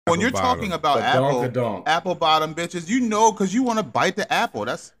When you're talking about apple bottom bitches, you know, because you want to bite the apple.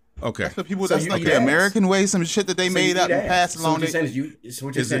 That's okay. That's what people. So that's like the American way. Some shit that they made up and passed along.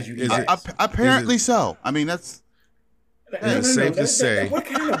 Apparently so. I mean, that's. Safe to say. What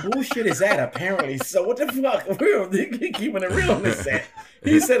kind of bullshit is that? Apparently so. What the fuck? We're keeping it real on this set.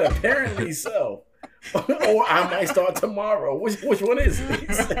 He said apparently so. Or I might start tomorrow. Which one is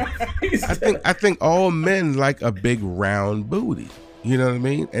it? I think all men like a big round booty. You know what I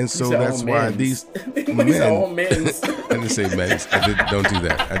mean? And so that's why these men. All men. I didn't say men. Don't do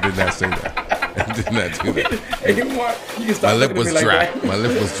that. I did not say that. I did not do that. Hey, Mark, you can stop. My lip was dry. Like my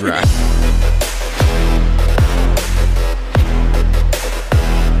lip was dry.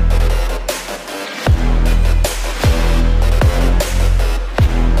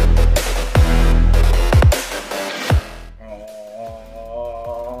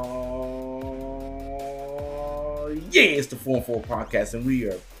 Yeah, it's the 4-4 podcast, and we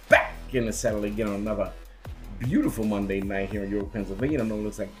are back in the saddle again on another beautiful Monday night here in York, Pennsylvania. I know it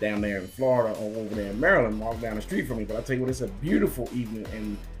looks like down there in Florida or over there in Maryland, walk down the street from me, but I'll tell you what, it's a beautiful evening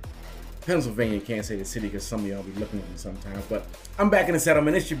in Pennsylvania. Can't say the city because some of y'all be looking at me sometimes, but I'm back in the saddle,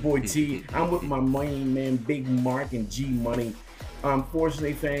 man. It's your boy T. I'm with my main man, Big Mark and G Money.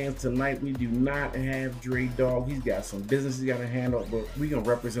 Unfortunately, fans, tonight we do not have Dre Dog. He's got some business he's got to handle, but we're going to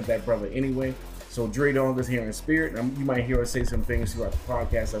represent that brother anyway. So Dre Dog is here in spirit. You might hear us say some things throughout the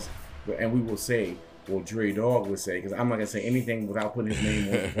podcast, and we will say, well, Dre Dog would say, because I'm not going to say anything without putting his name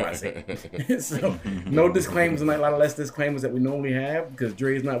on it before I say it. So no disclaimers tonight, a lot of less disclaimers that we normally have, because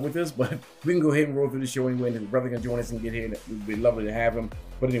Dre is not with us, but we can go ahead and roll through the show anyway, and his brother can join us and get here. We'd be lovely to have him.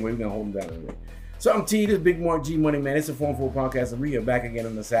 But anyway, we're going to hold him down anyway. So I'm T, this Big Mark G Money, man. It's a 4-4 podcast, and we are back again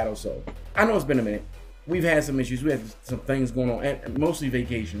in the saddle. So I know it's been a minute. We've had some issues. We had some things going on, and mostly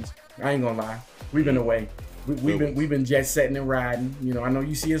vacations. I ain't gonna lie. We've been away. We've been jet setting and riding. You know, I know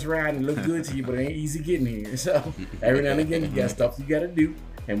you see us riding, it look good to you, but it ain't easy getting here. So every now and again, you got stuff you got to do,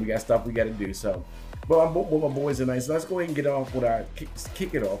 and we got stuff we got to do. So, but I'm with my boys tonight. So let's go ahead and get off with our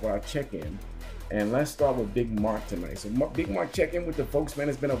kick it off with our check-in, and let's start with Big Mark tonight. So Big Mark, check in with the folks, man.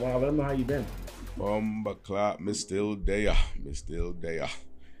 It's been a while. Let them know how you been. Bomba clock, Miss Still Day.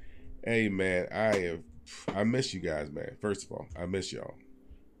 Hey man, I miss you guys, man. First of all, I miss y'all.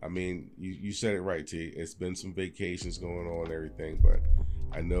 I mean, you said it right, T. It's been some vacations going on and everything, but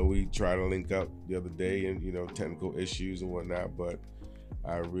I know we tried to link up the other day and, you know, technical issues and whatnot, but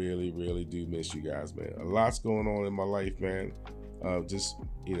I really, really do miss you guys, man. A lot's going on in my life, man. Just,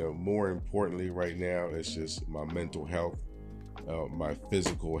 you know, more importantly right now, it's just my mental health, my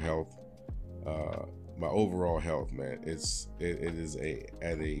physical health, my overall health, man. It is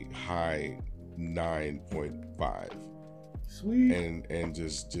at a high 9.5. Sweet. And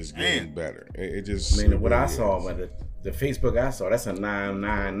just getting better. It just. I mean, what I saw, but the Facebook I saw, that's a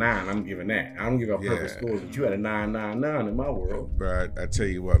 999. I'm giving that. I don't give out perfect scores, but you had a 999 in my world. But I tell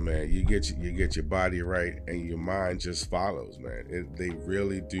you what, man, you get your body right, and your mind just follows, man. They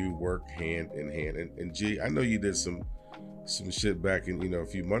really do work hand in hand. And G, I know you did some shit back in, you know, a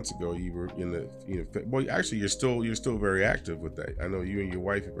few months ago. You were in the, you know, well, actually you're still very active with that. I know you and your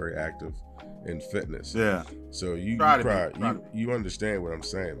wife are very active in fitness. Yeah. So you understand what I'm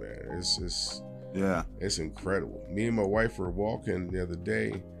saying, man. It's incredible. Me and my wife were walking the other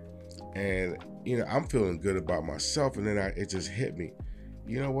day, and you know, I'm feeling good about myself, and then it just hit me.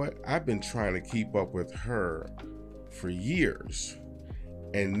 You know what? I've been trying to keep up with her for years.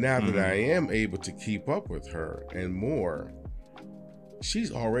 And now that I am able to keep up with her and more,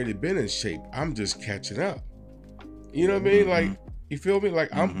 she's already been in shape. I'm just catching up. You know what I mean? Like, you feel me? Like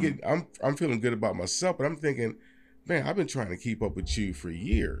I'm feeling good about myself, but I'm thinking, man, I've been trying to keep up with you for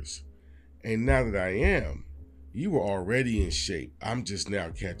years. And now that I am, you were already in shape. I'm just now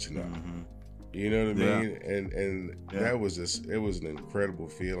catching up. You know what I mean? And that was it was an incredible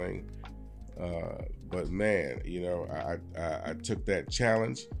feeling. But man, you know, I took that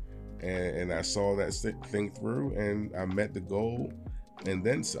challenge and I saw that thing through, and I met the goal and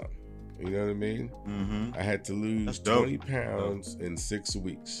then some. You know what I mean? I had to lose 20 pounds in 6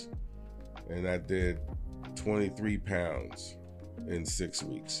 weeks, and I did 23 pounds in 6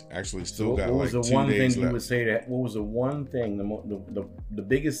 weeks. Actually, still got like 2 days left. What was the one thing you would say that? What was the one thing, the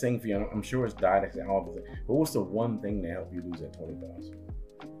biggest thing for you? I'm sure it's diet and all of it, but what's the one thing that helped you lose that 20 pounds?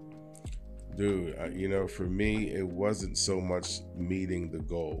 Dude, you know, for me, it wasn't so much meeting the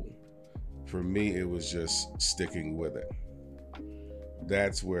goal. For me, it was just sticking with it.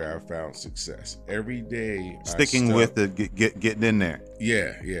 That's where I found success. Every day, sticking with it, getting in there.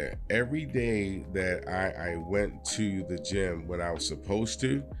 Yeah. Every day that I went to the gym when I was supposed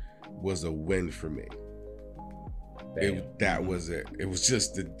to was a win for me. That was it. It was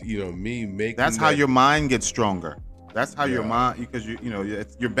just me making. That's how your mind gets stronger. That's how your mind, because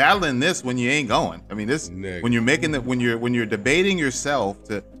you're battling this when you ain't going. I mean, when you're making when you're debating yourself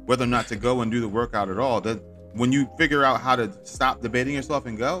to whether or not to go and do the workout at all. That when you figure out how to stop debating yourself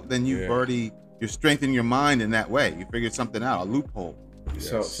and go, then you're strengthening your mind in that way. You figured something out, a loophole. Yes.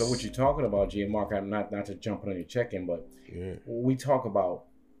 So what you're talking about, G and Mark, I'm not to jump on your check-in, but we talk about,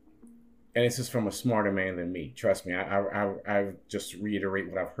 and it's just from a smarter man than me. Trust me, I just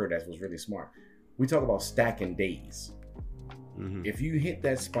reiterate what I've heard that was really smart. We talk about stacking days. Mm-hmm. If you hit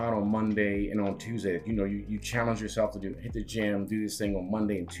that spot on Monday and on Tuesday, you challenge yourself to hit the gym, do this thing on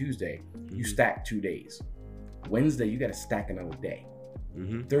Monday and Tuesday, you stack 2 days. Wednesday, you got to stack another day.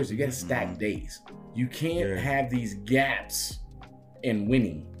 Mm-hmm. Thursday, you got to stack days. You can't have these gaps in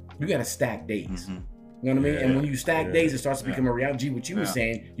winning. You got to stack days. Mm-hmm. You know what I mean? And when you stack days, it starts to become a reality. What you were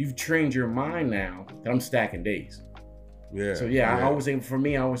saying, you've trained your mind now that I'm stacking days. Yeah. So I always think, for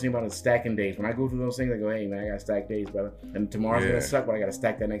me, I always think about stacking days. When I go through those things, I go, hey man, I gotta stack days, brother. And tomorrow's gonna suck, but I gotta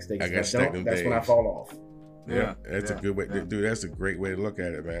stack that next day. That's when I fall off. Yeah, that's a good way, dude. That's a great way to look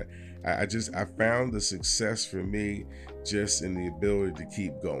at it, man. I found the success for me just in the ability to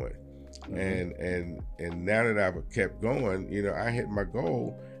keep going, and now that I've kept going, I hit my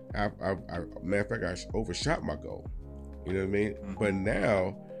goal. Matter of fact, I overshot my goal. You know what I mean? Mm-hmm. But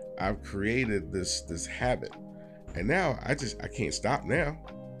now I've created this habit. And now I can't stop now.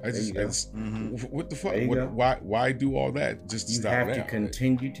 What the fuck? Why do all that just to stop now? You have to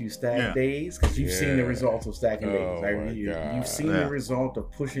continue to stack days because you've seen the results of stacking days. You've seen the result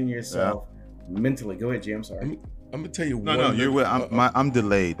of pushing yourself mentally. Go ahead, Jim. I'm sorry. I'm gonna tell you I'm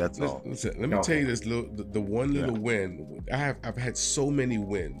delayed. That's all. Listen, let me tell you this the one little win. I've had so many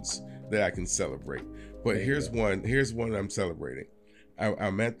wins that I can celebrate. But here's one I'm celebrating.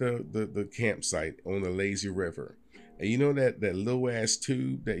 I'm at the campsite on the lazy river. And you know that little ass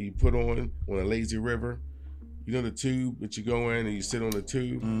tube that you put on a lazy river? You know the tube that you go in and you sit on the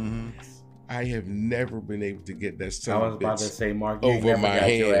tube? Mm-hmm. I have never been able to get that son of a bitch. I was about to say, Mark, over my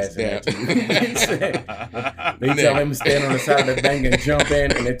hands down. They tell him to stand on the side of the bank and jump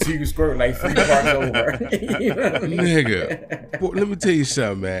in, and the tube squirt like 3 parts over. Nigga, boy, let me tell you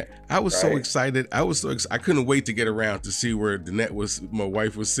something, man. I was so excited. I couldn't wait to get around to see where my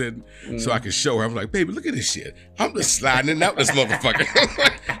wife was sitting, so I could show her. I'm like, baby, look at this shit. I'm just sliding out this motherfucker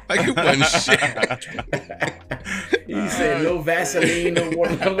like it wasn't shit. He said, no Vaseline, no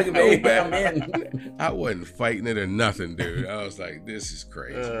water. Look at me, I'm in. I wasn't fighting it or nothing, dude. I was like, this is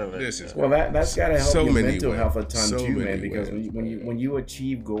crazy. This is that's gotta help your mental health a ton too, man. Because when you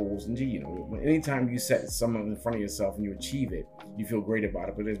achieve goals, and anytime you set something in front of yourself and you achieve it, you feel great about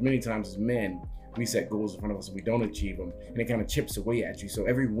it. But there's many times as men, we set goals in front of us and we don't achieve them, and it kind of chips away at you. So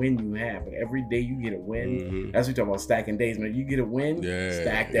every win you have, but every day you get a win. That's what we talk about, stacking days, man. You get a win,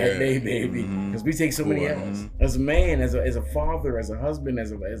 stack that day, baby. Because we take so many L's. As a man, as a father, as a husband,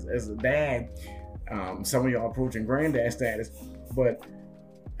 as a dad, some of y'all approaching granddad status, but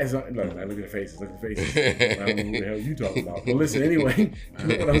look at the faces. I don't know who the hell you talking about. But listen, anyway,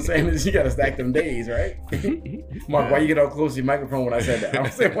 what I'm saying is you got to stack them days, right? Mark, why you get all close to your microphone when I said that? I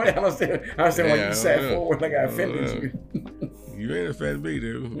understand why you sat forward like I offended you. You ain't offended me,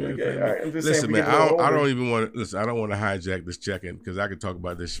 dude. Okay, all right. Listen, man, I don't even want to listen. I don't want to hijack this check-in because I could talk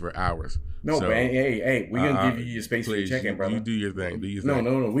about this for hours. No, so, man. Hey, we're gonna give you your space for your check-in, brother. You do your thing.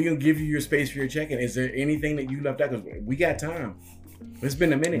 No. We're gonna give you your space for your check-in. Is there anything that you left out? Because we got time. It's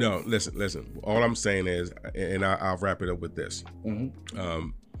been a minute. No, listen. All I'm saying is, and I'll wrap it up with this. Mm-hmm.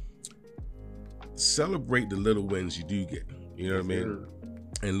 Celebrate the little wins you do get. You know what I mean?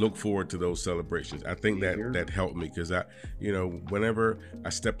 And look forward to those celebrations. I think that helped me because whenever I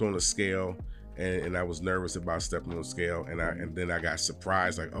stepped on a scale and I was nervous about stepping on the scale and then I got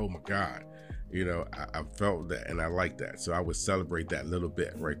surprised, like, oh my God, I felt that and I liked that. So I would celebrate that little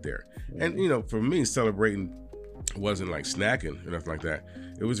bit right there. Mm-hmm. And for me, celebrating wasn't like snacking or nothing like that.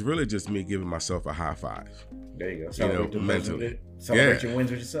 It was really just me giving myself a high five. There you go. Celebrate mentally. Celebrate your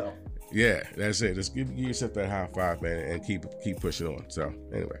wins with yourself. Yeah, that's it. Just give yourself that high five, man, and keep pushing on. So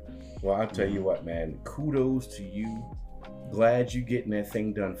anyway. Well, I'll tell you what, man. Kudos to you. Glad you getting that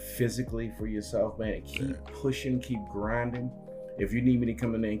thing done physically for yourself, man. Keep pushing, keep grinding. If you need me to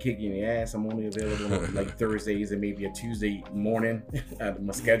come in there and kick you in the ass, I'm only available on like Thursdays and maybe a Tuesday morning.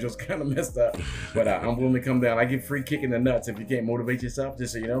 My schedule's kind of messed up, but I'm willing to come down. I get free kick in the nuts if you can't motivate yourself,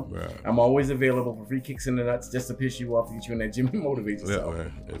 just so you know. Right. I'm always available for free kicks in the nuts just to piss you off, to get you in that gym and motivate yourself. Yeah,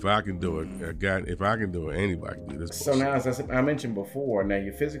 man. If I can do it, anybody can do this. So now, as I mentioned before, now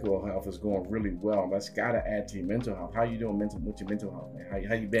your physical health is going really well. That's got to add to your mental health. How you doing with your mental health, man?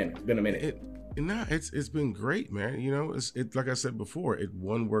 How you been? It's been a minute. No, it's been great, man. You know, it's like I said before,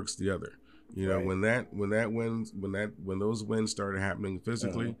 one works the other. You know, when those wins started happening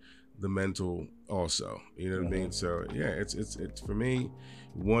physically, the mental also. You know what I mean? So yeah, it's for me,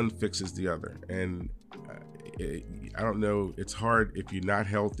 one fixes the other, and I don't know. It's hard if you're not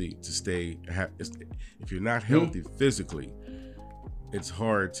healthy to stay. If you're not healthy physically, it's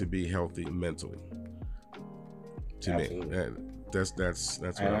hard to be healthy mentally. To Absolutely. me, that's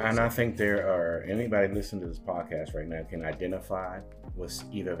what. And I think there are anybody listening to this podcast right now can identify with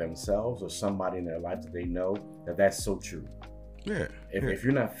either themselves or somebody in their life that they know that's so true. Yeah. If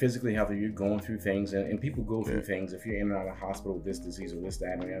you're not physically healthy, you're going through things, and people go through things. If you're in and out of the hospital with this disease or this,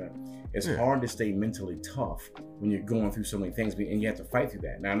 that, and the other, it's hard to stay mentally tough when you're going through so many things, and you have to fight through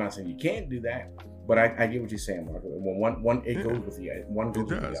that. Now, I'm not saying you can't do that, but I get what you're saying, Mark. One it goes with the one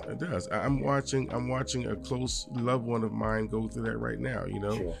goes with the other. It does. I'm watching a close loved one of mine go through that right now. You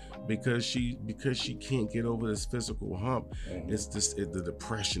know, because she can't get over this physical hump. It's just the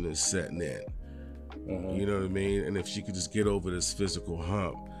depression is setting in. You know what I mean? And if she could just get over this physical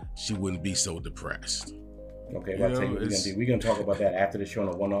hump, she wouldn't be so depressed. Okay, well, I'll tell you what we're going to talk about that after the show on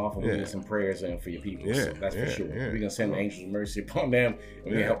a one-off, and we'll get some prayers in for your people. So that's for sure. We're going to send the angels of mercy upon them,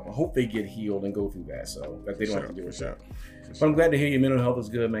 and we hope they get healed and go through that, so that they don't have to do it. But I'm glad to hear your mental health is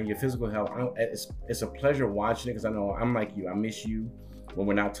good, man. Your physical health, it's a pleasure watching it, because I know I'm like you. I miss you when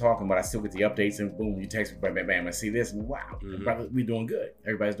we're not talking, but I still get the updates, and boom, you text me, bam, bam, bam, I see this, and wow, we're doing good.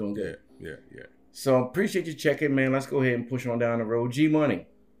 Everybody's doing good. Yeah. So appreciate you checking, man. Let's go ahead and push on down the road. G Money,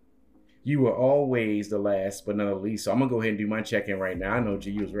 you were always the last but not the least. So I'm gonna go ahead and do my check-in right now. I know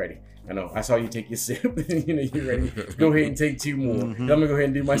G, you was ready. I know. I saw you take your sip. You know you're ready. Go ahead and take two more. I'm gonna go ahead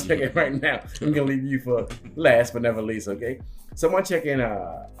and do my check-in right now. I'm gonna leave you for last but never least. Okay. So my check-in,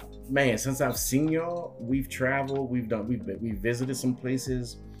 man. Since I've seen y'all, we've traveled. We've visited some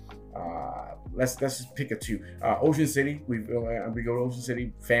places. Let's just pick a two. Ocean City. We go to Ocean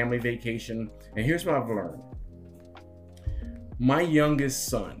City, family vacation. And here's what I've learned. My youngest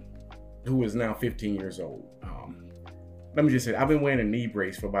son, who is now 15 years old, let me just say, I've been wearing a knee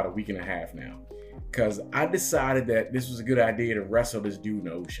brace for about a week and a half now, because I decided that this was a good idea to wrestle this dude in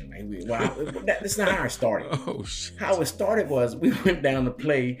the ocean. That's not how it started. Oh, shit. How it started was we went down to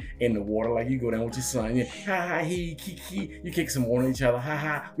play in the water, like you go down with your son. He, you kick some water on each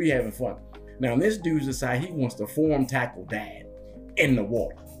other. We having fun. Now this dude decided he wants to form tackle dad in the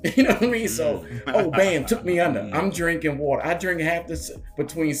water. You know what I mean? So, bam, took me under. I'm drinking water. I drink half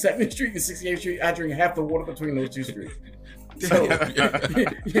between 7th Street and 68th Street. I drink half the water between those two streets. So,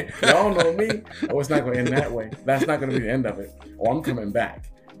 y'all know me. Oh, it's not going to end that way. That's not going to be the end of it. Oh, I'm coming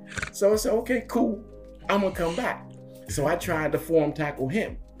back. So I said, okay, cool. I'm going to come back. So I tried to form tackle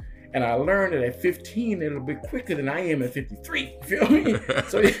him. And I learned that at 15, it'll be quicker than I am at 53. You feel me?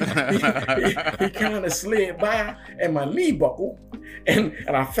 So he kind of slid by, and my knee buckled, and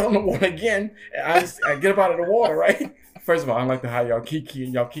I fell in the water again. And I get up out of the water, right? First of all, I like to how y'all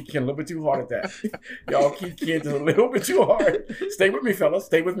kikiing. Y'all kikiing a little bit too hard at that. Y'all kikiing just a little bit too hard. Stay with me, fellas.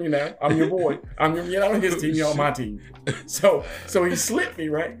 Stay with me now. I'm your boy. You're not on his team. You're on my team. So he slipped me,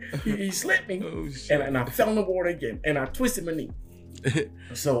 right? He slipped me, and I fell in the water again, and I twisted my knee.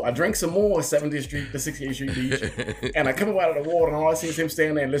 So I drank some more 70th Street to 68th Street Beach, and I come up out of the water, and all I see is him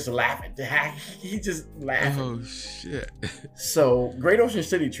standing there and just laughing. He just laughing. Oh shit! So Great Ocean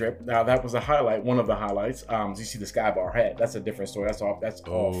City trip. Now that was a highlight, one of the highlights. You see the Sky Bar hat. That's a different story. That's off. That's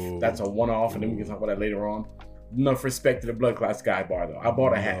a one-off, and then we can talk about that later on. Enough respect to the Blood Clot Sky Bar though. I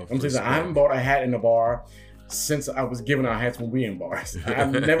bought a hat. I'm saying I haven't bought a hat in the bar since I was giving out hats when we in bars.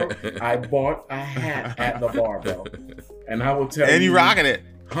 I bought a hat at the bar, bro. And I will tell you. And you rocking it.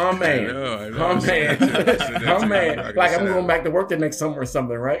 Man. Like I'm going back to work the next summer or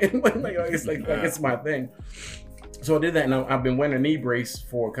something, right? It's my thing. So I did that, and I've been wearing a knee brace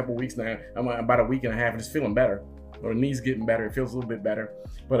for a couple weeks now. I'm about a week and a half, and it's feeling better. Or the knee's getting better. It feels a little bit better.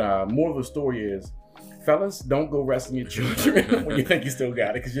 But more of the story is, fellas, don't go wrestling your children when you think you still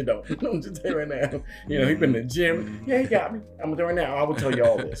got it, because you don't. I'm just telling you right now. You know, he's been in the gym. Yeah, he got me. I'm doing now. I will tell you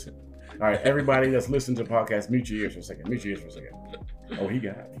all this. All right, everybody that's listening to the podcast, mute your ears for a second. Oh, he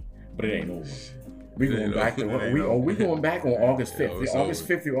got me. But it ain't over. We going back to we going back on August 5th. August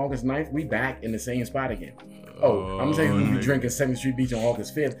 5th through August 9th, we back in the same spot again. I'm saying we'll be drinking 7th Street Beach on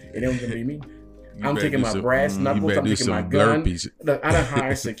August 5th. It ain't gonna be me. I'm taking my brass knuckles. I'm taking my gun. Look, I done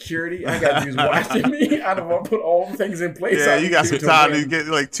hired security. I got dudes watching me. I done put all the things in place. Yeah, you got some time to get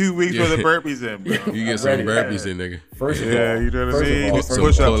like 2 weeks worth of burpees in, bro. You get some burpees in, nigga. First of all, you know what I mean? Just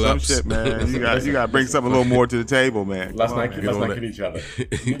push up some shit, man. You got to bring something a little more to the table, man. Let's not kid each other.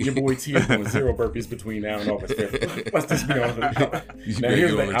 Your boy T is doing 0 burpees between now and August 5th. Let's just be honest with each other. Now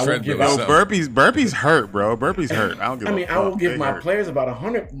here's the thing. I will give burpees hurt, bro. Burpees hurt. I will give my players about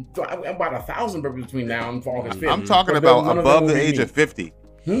 1,000 burpees between now and August 5th. I'm talking about above the age of 50.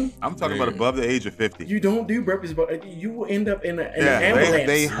 I'm talking about above the age of 50. You don't do burpees, but you will end up in an ambulance.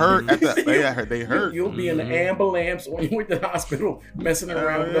 They hurt. They hurt. You'll be in an ambulance when you went to the hospital messing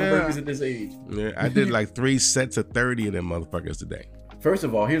around with them burpees at this age. Yeah, I did like 3 sets of 30 of them motherfuckers today. First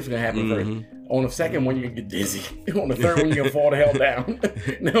of all, here's what's gonna happen first. On the second one, you can get dizzy. On the third one, you're gonna fall the hell down.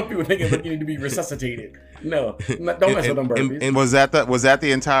 Now people thinking that you need to be resuscitated. No, don't mess with them burpees. And was that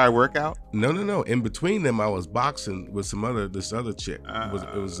the entire workout? No. In between them, I was boxing with this other chick.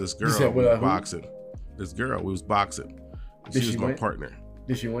 It was this girl who was boxing. This girl who was boxing. She was my partner.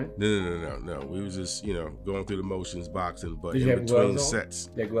 Did she win? No. We was just, going through the motions, boxing, but in between sets.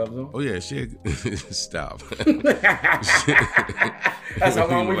 Did you have gloves on? Oh yeah, she had stop. That's how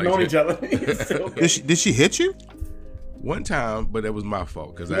long we've known each other. Did she hit you? One time, but that was my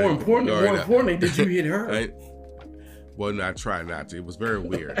fault because more importantly, did you hit her? Well, no, I tried not to. It was very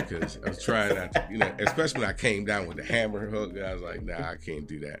weird because I was trying not to, especially when I came down with the hammer hook. I was like, nah, I can't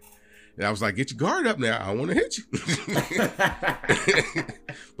do that. And I was like, get your guard up now. I want to hit you.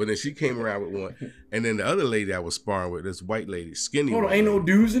 But then she came around with one. And then the other lady I was sparring with, this white lady, skinny. Hold on, ain't no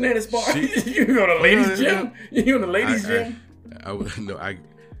dudes in that sparring? You go to the ladies' gym? You in the ladies' gym?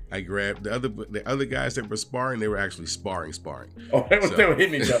 I grabbed the other guys that were sparring. They were actually sparring. Oh, they were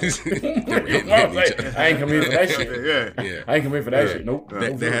hitting each other. I ain't come in for that shit. Yeah. I ain't come in for that shit. Nope.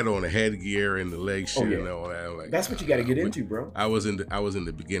 They had on the headgear and the leg shit and all that. Like, that's what you got to get into, bro. I was in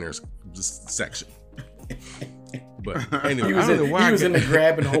the beginners section. But anyway, he was in the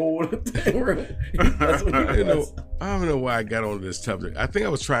grab and hold. That's what he was. I don't know why I got on this topic. I think I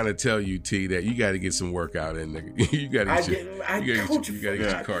was trying to tell you, T, that you got to get some workout in. You got to get your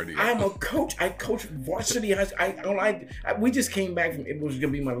cardio. I'm a coach. I coach varsity. We just came back from. It was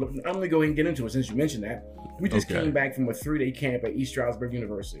gonna be my. I'm gonna go ahead and get into it since you mentioned that. We just came back from a 3-day camp at East Stroudsburg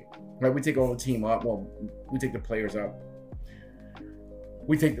University. Right, we take all the team up. Well, we take the players up.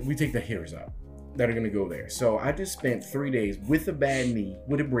 We take the hitters up that are going to go there. So I just spent 3 days with a bad knee,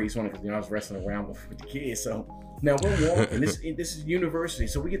 with a brace on it, because I was wrestling around with the kids. So now we're walking. This is university.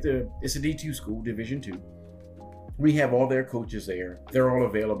 So it's a D2 school, Division II. We have all their coaches there. They're all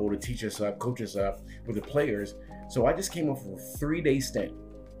available to teach us up, coach us up with the players. So I just came off of a 3-day stint.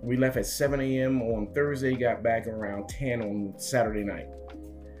 We left at 7 a.m. on Thursday, got back around 10 on Saturday night.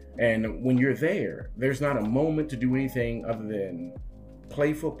 And when you're there, there's not a moment to do anything other than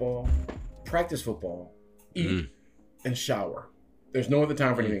play football, practice football, eat, and shower. There's no other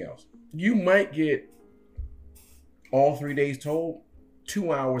time for anything else. You might get all 3 days told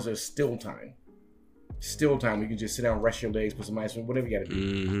 2 hours of still time. Still time. You can just sit down, rest your legs, put some ice on, whatever you got to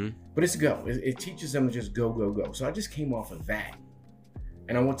do. But it's go. It teaches them to just go. So I just came off of that.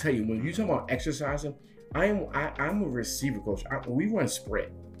 And I want to tell you, when you talk about exercising, I'm a receiver coach. We run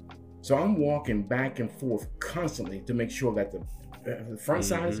spread. So I'm walking back and forth constantly to make sure that the front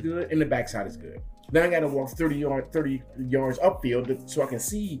side is good and the back side is good. Then I got to walk 30 yards upfield so I can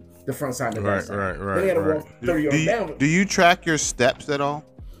see the front side and the back side. Right. Then I got to walk 30 yards down. Do you track your steps at all?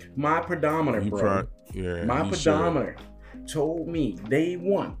 My pedometer, bro. My pedometer told me day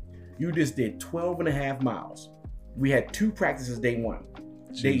one, you just did 12.5 miles. We had 2 practices day one.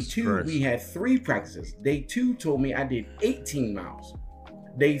 Day 2, we had 3 practices. Day 2 told me I did 18 miles.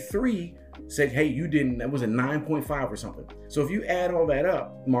 Day 3 said, hey, you didn't, that was a 9.5 or something. So if you add all that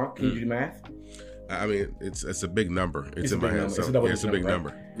up, Mark, can you do the math? I mean, it's a big number. It's in my head. It's a big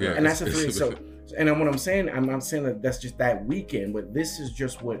number. Yeah. And that's a 3. So, and what I'm saying, I'm not saying that that's just that weekend, but this is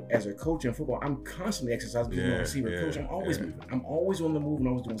just what, as a coach in football, I'm constantly exercising because I'm a receiver coach. I'm always moving. I'm always on the move and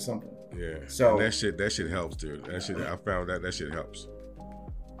always doing something. Yeah. So and that shit helps, dude. I found that shit helps.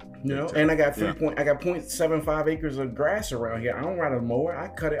 You know, and I got 0.75 acres of grass around here. I don't ride a mower. I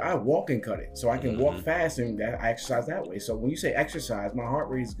cut it. I walk and cut it, so I can walk fast and I exercise that way. So when you say exercise, my heart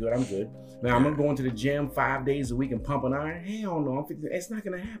rate is good. I'm good. Now I'm gonna go into the gym 5 days a week and pump an iron. Hell no, it's not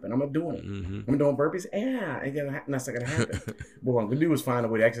gonna happen. I'm not doing it. I'm doing burpees. That's not gonna happen. What I'm gonna do is find a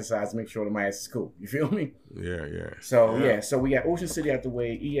way to exercise to make sure that my ass is cool. You feel me? Yeah. So we got Ocean City out the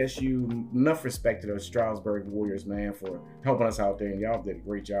way. ESU, enough respect to those Stroudsburg Warriors, man, for helping us out there, and y'all did a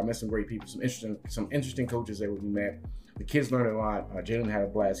great job. Met some great people, some interesting coaches that we met. The kids learned a lot. Jalen had a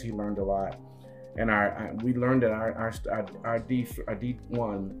blast. He learned a lot. And we learned that our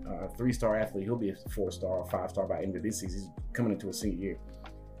D1 3-star athlete, he'll be a 4-star or 5-star by the end of this season. He's coming into a senior year.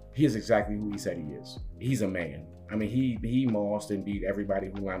 He is exactly who he said he is. He's a man. I mean, he mossed and beat everybody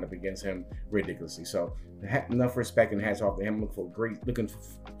who lined up against him ridiculously. So enough respect and hats off to him. Looking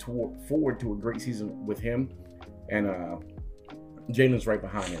forward to a great season with him. And Jaden's right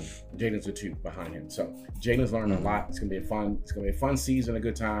behind him. Jaden's a 2 behind him. So Jaden's learning a lot. It's gonna be a fun season, a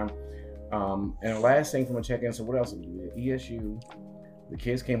good time. And the last thing from a check-in. So what else did we do? ESU. The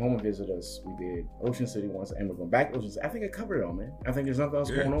kids came home and visited us. We did Ocean City once, and we're going back to Ocean City. I think I covered it all, man. I think there's nothing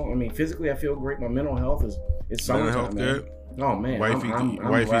else going on. I mean, physically, I feel great. My mental health is summertime, man. Good. Oh man,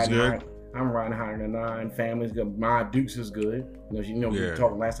 wifey's good. I'm riding higher than 9. Family's good. My Dukes is good. We were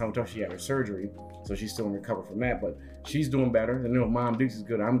talking last time we talked. She had her surgery, so she's still in recovery from that. But she's doing better. And Mom Dukes is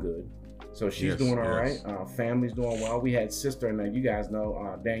good. I'm good. So she's doing all right. Family's doing well. We had sister, and you guys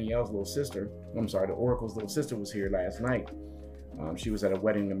know Danielle's little sister. I'm sorry, the Oracle's little sister was here last night. She was at a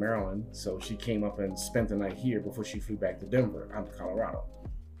wedding in Maryland, so she came up and spent the night here before she flew back to Denver, out to Colorado.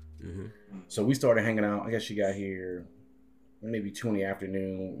 Mm-hmm. So we started hanging out. I guess she got here maybe 2 in the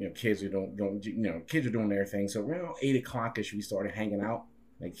afternoon. Kids are doing their thing. So around 8:00ish, we started hanging out.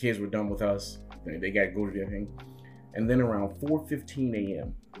 Like kids were done with us. They got to go to their thing. And then around 4:15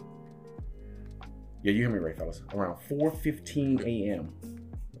 a.m. Yeah, you hear me right, fellas. Around 4:15 a.m.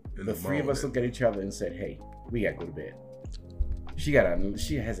 The three of us looked at each other and said, "Hey, we got to go to bed." She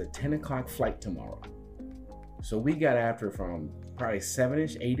has a 10 o'clock flight tomorrow. So we got after her from probably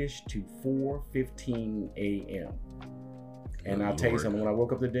 7-ish, 8-ish to 4:15 a.m. And I'll tell you something, when I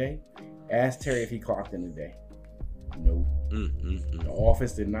woke up today, asked Terry if he clocked in today. Nope. The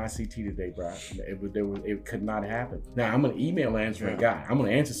office did not see T today, bro. It could not happen. Now, I'm an email answering guy. I'm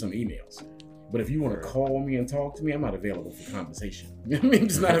going to answer some emails. But if you want to call me and talk to me, I'm not available for conversation. I'm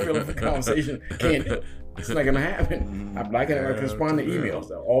just not available for conversation. Can't do it. It's not going to happen. I'm not going to respond to emails,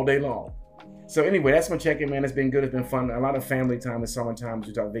 though, all day long. So anyway, that's my check-in, man. It's been good. It's been fun. A lot of family time in summertime.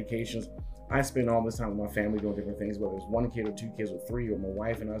 We talk vacations. I spend all this time with my family doing different things, whether it's 1 kid or 2 kids or 3 or my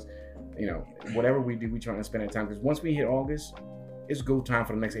wife and us. Whatever we do, we try to spend that time. Because once we hit August, it's go time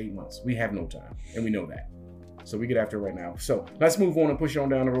for the next 8 months. We have no time, and we know that. So we get after it right now. So let's move on and push on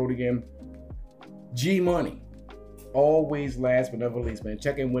down the road again. G Money. Always last but never least, man.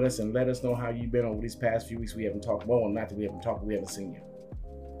 Check in with us and let us know how you've been over these past few weeks. We haven't talked. Well, not that we haven't talked, we haven't seen you.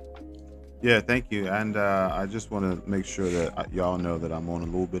 Yeah, thank you. And I just want to make sure that y'all know that I'm on a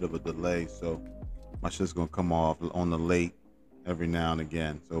little bit of a delay. So my shit's going to come off on the late every now and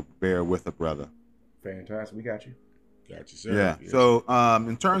again. So bear with a brother. Fantastic. We got you. Got you, sir. Yeah. So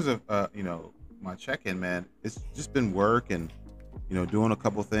in terms of, my check-in, man, it's just been work and, doing a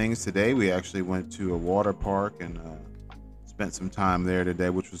couple things. Today, we actually went to a water park and spent some time there today,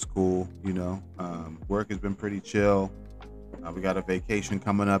 which was cool. Work has been pretty chill. We got a vacation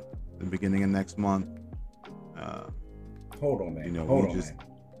coming up at the beginning of next month. Hold on, man. Hold on, man.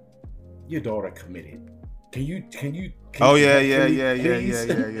 Your daughter committed. Can you? Oh yeah.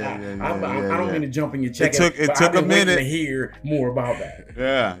 I don't mean to jump in your check. It took a minute to hear more about that.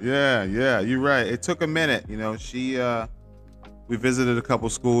 Yeah. You're right. It took a minute. We visited a couple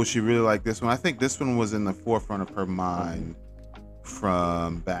schools. She really liked this one. I think this one was in the forefront of her mind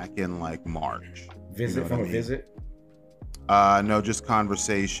from back in like March. Visit from a visit? No, just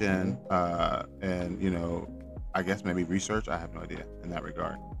conversation, and I guess maybe research. I have no idea in that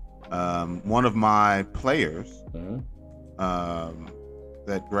regard. One of my players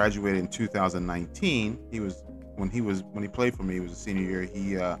that graduated in 2019, when he played for me, he was a senior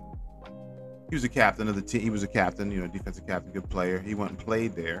year. He was a captain of the team. He was a captain, defensive captain, good player. He went and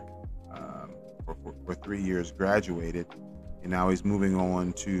played there for 3 years, graduated, and now he's moving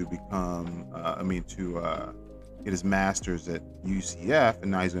on to become, get his master's at UCF,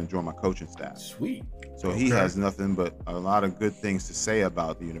 and now he's going to join my coaching staff. Sweet. So he has nothing but a lot of good things to say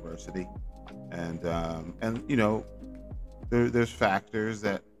about the university, and there's factors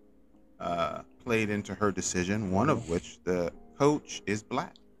that played into her decision. One of which, the coach is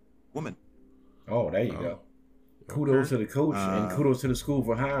black woman. Oh, there you go. Kudos to the coach and kudos to the school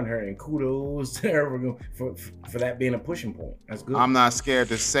for hiring her, and kudos to her for that being a pushing point. That's good. I'm not scared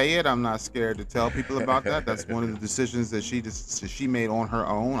to say it. I'm not scared to tell people about that. That's one of the decisions that she made on her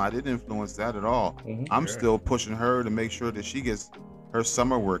own. I didn't influence that at all. I'm still pushing her to make sure that she gets her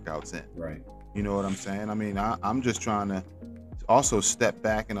summer workouts in. Right. You know what I'm saying? I mean, I'm just trying to also step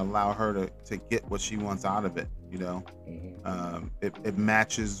back and allow her to get what she wants out of it. It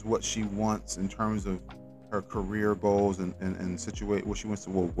matches what she wants in terms of her career goals and situate what she wants to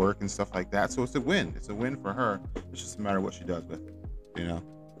work and stuff like that. So it's a win. It's a win for her. It's just a matter of what she does with it.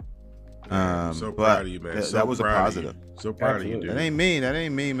 So proud of you, man. That was a positive. So proud of you, dude. That ain't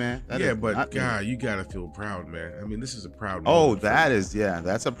me, man. God, you gotta feel proud, man. I mean, this is a proud moment. Oh,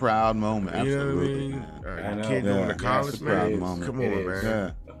 that's a proud moment. Absolutely. You know what I mean? Kid going to college, man. Come on,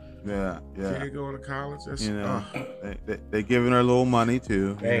 man. Yeah. Kid going to college. That's, they giving her a little money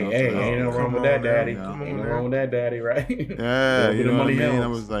too. Ain't no wrong with that, Daddy. Ain't no wrong with that, Daddy, right? Yeah, you know what I mean? I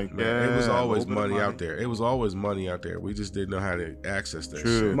was like, it was always money out there. It was always money out there. We just didn't know how to access that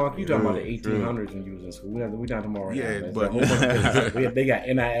shit. Mark, you talking about the 1800s when you was in school? We not tomorrow. Yeah, but they got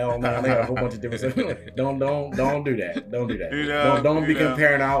NIL now. They got a whole bunch of different stuff. Don't do that. Don't do that. Don't be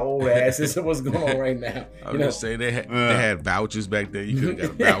comparing our old asses to what's going on right now. I'm just saying they had vouchers back then. You could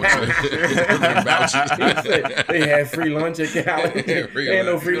have got a voucher. They had free lunch at college. They had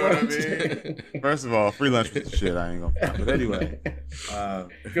no free lunch. First of all, free lunch was shit. I ain't gonna. But anyway,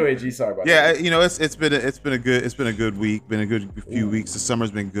 go ahead, G. Sorry about that. Yeah, it's been a good week. Been a good few weeks. The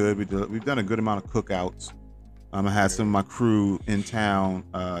summer's been good. We've done a good amount of cookouts. I had some of my crew in town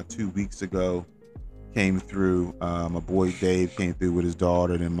 2 weeks ago. Came through. My boy Dave came through with his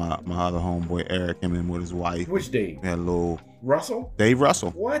daughter, and my other homeboy Eric came in with his wife. Which Dave? We had a little Russell. Dave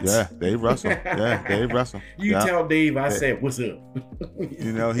Russell. What? Yeah, Dave Russell. Yeah, Dave Russell. You tell Dave I said what's up.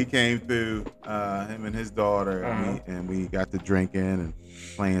 He came through. Him and his daughter, and we got to drinking and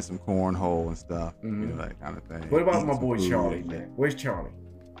playing some cornhole and stuff. That kind of thing. What about my boy Charlie, man? Where's Charlie?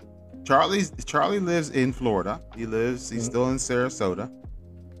 Charlie lives in Florida. He's still in Sarasota.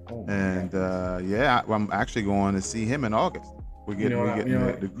 Oh, and I'm actually going to see him in August. We're getting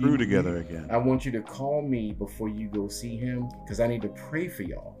the crew together again. I want you to call me before you go see him because I need to pray for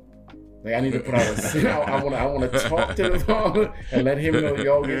y'all. Like I need to put out a I want to talk to the father and let him know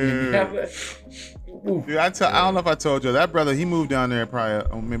y'all getting together. Dude, I don't know if I told you that brother. He moved down there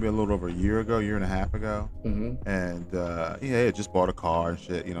probably maybe a little over a year and a half ago, and he had just bought a car and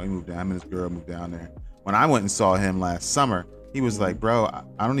shit. He moved down. Him and his girl moved down there. When I went and saw him last summer, he was like, bro,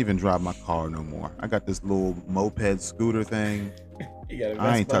 I don't even drive my car no more. I got this little moped scooter thing.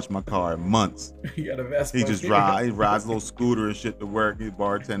 I ain't touched my car in months. He got a Vespa. He just rides a little scooter and shit to work. He's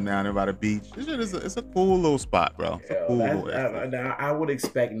bartending down there by the beach. This shit it's a cool little spot, bro. It's a cool little I would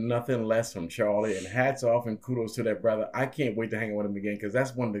expect nothing less from Charlie, and hats off and kudos to that brother. I can't wait to hang out with him again because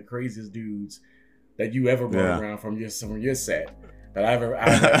that's one of the craziest dudes that you ever brought around from your set. That I've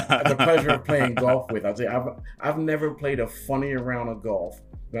had the pleasure of playing golf with. I'll tell you, I've never played a funnier round of golf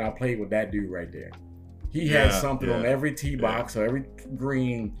than I played with that dude right there. He had something on every tee box or every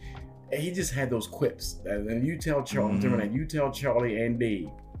green. And he just had those quips. And you tell Charlie and Dave,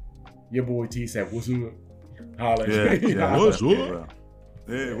 your boy T said, "What's up?" Holla. What's up?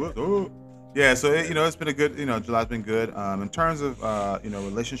 Hey, what's up? Yeah, so it's been a good. July's been good. In terms of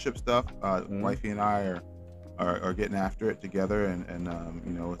relationship stuff, wifey and I are getting after it together, and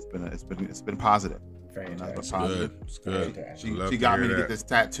it's been positive. Fantastic. It's good. She got me to get this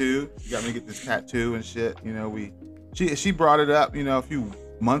tattoo. She got me to get this tattoo and shit. She brought it up, a few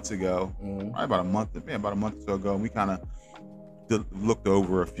months ago, probably about a month or so ago, and we kind of looked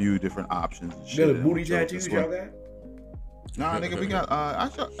over a few different options. And shit. The booty tattoos y'all got? Nah, nigga, we got. I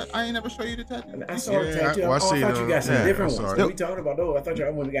ain't never show you the tattoo. I saw the tattoo. I thought you got some different ones. What we talking about? though? I thought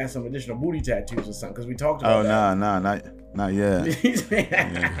y'all would got some additional booty tattoos or something because we talked about that. Not yet.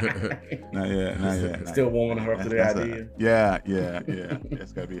 Not yet. Still warming her up to the idea. Yeah.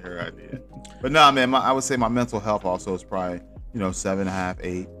 That's gotta be her idea. But nah, man, I would say my mental health also is probably 7.5,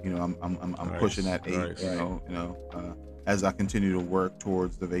 8. I'm pushing that 8. Nice. As I continue to work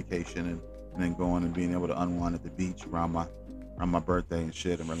towards the vacation and then going and being able to unwind at the beach around my birthday and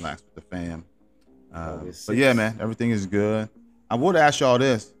shit and relax with the fam. But yeah, man, everything is good. I would ask y'all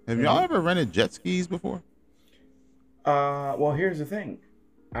this: have y'all ever rented jet skis before? Well, here's the thing.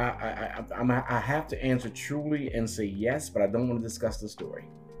 I have to answer truly and say yes, but I don't want to discuss the story.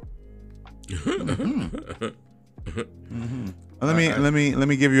 Let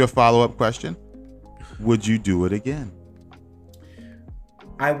me give you a follow-up question. Would you do it again?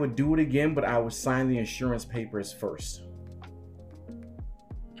 I would do it again, but I would sign the insurance papers first.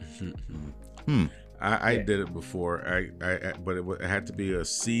 I did it before. But it had to be a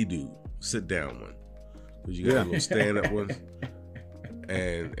Sea-Doo sit-down one. Because you got a little stand-up one.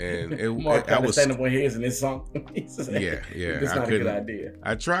 And Mark got the stand-up one his and it's sunk. Yeah. It's not a good idea.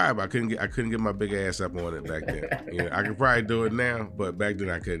 I tried, but I couldn't get my big ass up on it back then. I could probably do it now, but back then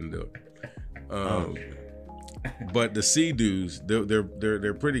I couldn't do it. But the Sea-Doos,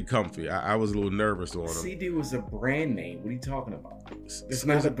 they're pretty comfy. I was a little nervous on them. Sea-Doo is a brand name. What are you talking about? It's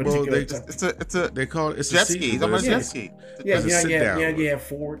not a particular. They call it jet ski. I'm a jet ski. Yeah. You have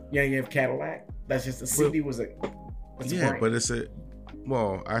Ford. Yeah, you have Cadillac. That's just a Sea-Doo was a. Yeah, but it's a.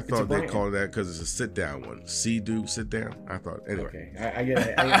 Well, I thought they called that because it's a sit down one. Sea-Doo sit down. I thought anyway. Okay, I get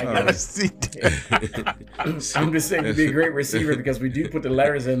it. I I'm just saying you'd be a great receiver because we do put the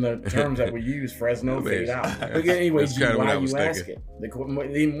letters in the terms that we use. Fresno, fade out. But anyway, why are you asking?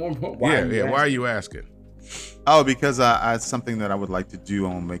 Why are you asking? Oh, because it's something that I would like to do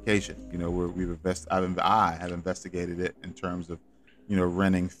on vacation. You know, I have investigated it in terms of, you know,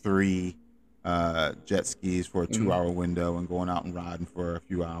 renting 3 jet skis for a 2-hour window and going out and riding for a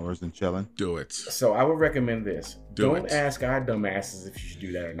few hours and chilling. Do it. So I would recommend this. Don't ask our dumbasses if you should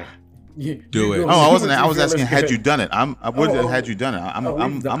do that or not. Do it. Oh, I wasn't. I was asking, had you done it? Had you done it?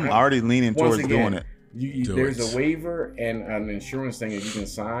 I'm already leaning towards doing it. There's a waiver and an insurance thing that you can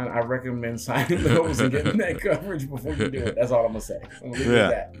sign. I recommend signing those and getting that coverage before you do it. That's all I'm gonna say. I'm gonna leave it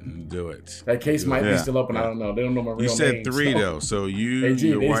at that. Do it. That case might be still up, and I don't know. They don't know my real name. You said 3 though, so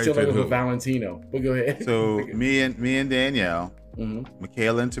your wife still looking for Valentino. But go ahead. So me and Danielle,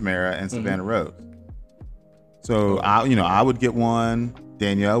 Michaela and Tamara and Savannah Rose. So I would get one.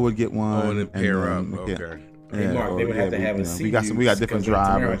 Danielle would get one. Oh, and then pair up. Okay. Hey, Mark, they would have to have a seat. We got different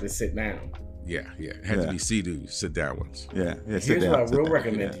drivers to sit down. Yeah. It had to be Sea-Doo sit down ones. Yeah. Here's what I will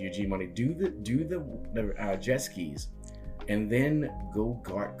recommend to you, G Money: do the jet skis, and then go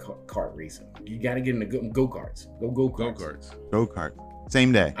kart racing. You got to get into go karts. Go kart.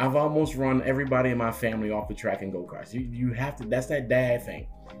 Same day. I've almost run everybody in my family off the track in go karts. You have to. That's that dad thing.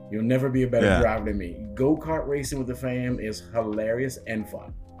 You'll never be a better driver than me. Go kart racing with the fam is hilarious and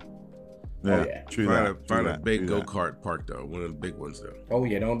fun. Yeah, true. Find a big go-kart park though, one of the big ones though. Oh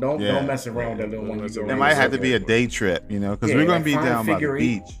yeah, don't mess around with that little one. It might have to be a day trip, you know, because we're going to be down by the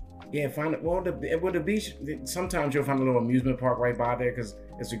beach. Yeah, find it. Well, the beach. Sometimes you'll find a little amusement park right by there because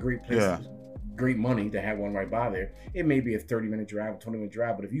it's a great place. Yeah. Great money to have one right by there. It may be a 30-minute drive, 20-minute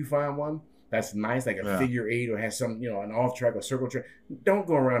drive, but if you find one that's nice, like a figure 8 or has some, you know, an off track or circle track, don't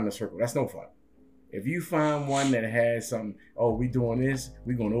go around in the circle. That's no fun. If you find one that has some, we doing this,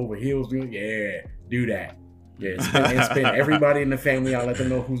 we going over hills, do that. Yeah, spin everybody in the family out, let them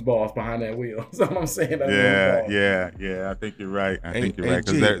know who's boss behind that wheel. That's all I'm saying. Yeah. I think you're right.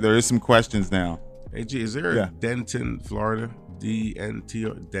 Because there is some questions now. Hey, G, is there a Denton, Florida?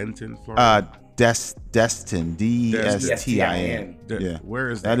 Denton, Florida? Destin, Destin. Yeah. Where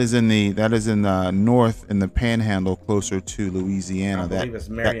is that? That is in the north, in the Panhandle, closer to Louisiana.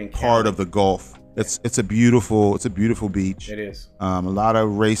 That part of the Gulf. It's a beautiful beach. It is. A lot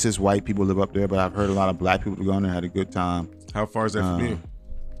of racist white people live up there, but I've heard a lot of black people go in there, had a good time. How far is that from you?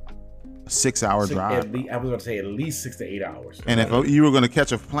 A 6-hour drive. I was going to say at least 6 to 8 hours. And if you were going to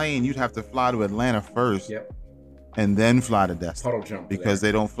catch a plane, you'd have to fly to Atlanta first. Yep. And then fly to Destin. Puddle jump. Because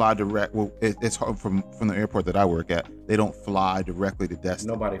they don't fly direct. Well, it's from the airport that I work at. They don't fly directly to Destin.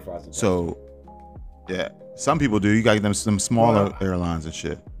 Nobody flies to Destin. So, yeah, some people do. You got them some smaller airlines and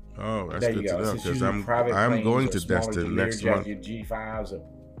shit. Oh, that's good to know because I'm going to Destin next month. Your G5s.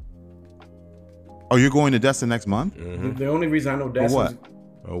 Oh, you're going to Destin next month? Mm-hmm. The only reason I know Destin. For what?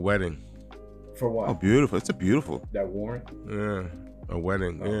 A wedding. For what? Oh, beautiful! It's a beautiful. That warrant. Yeah, a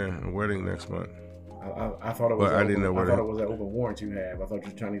wedding. Oh. Yeah, a wedding next month. I thought it was. I didn't know what. I thought it was that open warrant you have. I thought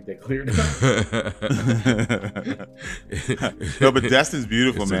you were trying to get that cleared up. No, but Destin's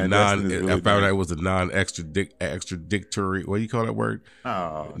beautiful, man. I found out it was a non-extradictory. What do you call that word?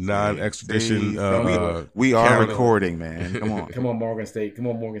 Oh, non-extradition. We are recording, man. Come on. Come on, Morgan State.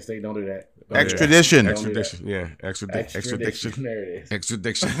 Don't do that. Extradition. Extradition. Yeah. Extradition. There it is.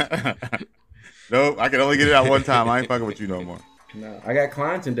 Extradition. Nope. I can only get it out one time. I ain't fucking with you no more. No, I got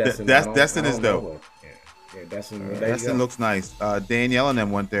clients in Destin. Destin is dope. Yeah, Destin. Destin looks nice. Danielle and them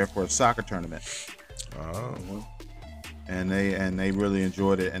went there for a soccer tournament. Oh. And they really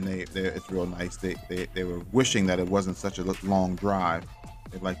enjoyed it, and it's real nice. They were wishing that it wasn't such a long drive.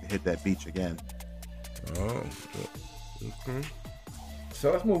 They'd like to hit that beach again. Oh. Okay.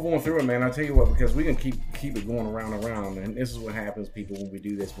 So let's move on through it, man. I'll tell you what, because we can keep it going around, and this is what happens, people, when we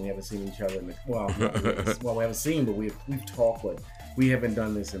do this. We haven't seen each other in we haven't seen, but we've talked, but we haven't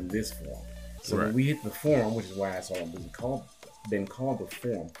done this in this form. So when we hit the forum, which is why it's all been called the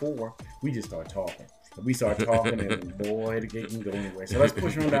forum 4, we just start talking. We start talking, and boy, the game can go anywhere. So let's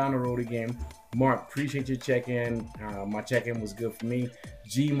push on down the road again. Mark, appreciate your check-in. My check-in was good for me.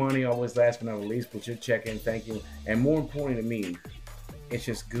 G Money, always last but not least, but your check-in, thank you. And more important to me, it's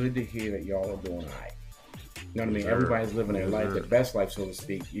just good to hear that y'all are doing all right. You know what I mean? Sure. Everybody's living their life, their best life, so to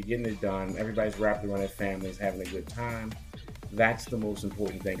speak. You're getting it done. Everybody's wrapped around their families, having a good time. That's the most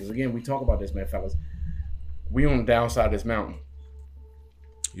important thing. Because, again, we talk about this, man, fellas. We on the downside of this mountain.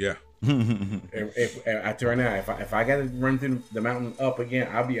 Yeah. if I turn out, if I got to run through the mountain up again,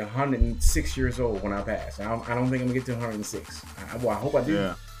 I'll be 106 years old when I pass. I don't think I'm gonna get to 106. I hope I do.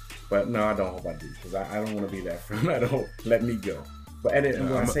 Yeah. But no, I don't hope I do, because I don't want to be that friend. I don't let me go. But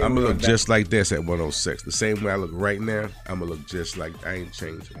I'm gonna look just like this at 106. The same way I look right now, I'm gonna look just like I ain't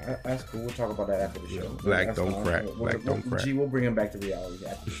changing. That's cool. We'll talk about that after the show. Black don't crack. Black don't crack. We'll bring him back to reality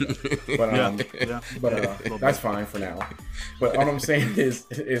after the show. But that's fine for now. But all I'm saying is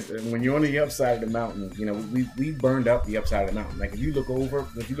when you're on the upside of the mountain, you know, we burned up the upside of the mountain. Like if you look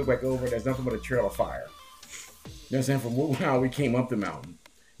back over, there's nothing but a trail of fire. You know what I'm saying? From how we came up the mountain.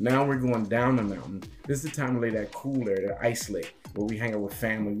 Now we're going down the mountain. This is the time to lay that cool air, that ice lake, where we hang out with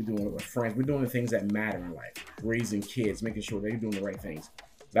family, we're doing it with friends, we're doing the things that matter in life, raising kids, making sure they're doing the right things.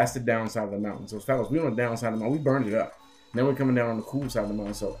 That's the downside of the mountain. So fellas, we're on the downside of the mountain. We burned it up. Now we're coming down on the cool side of the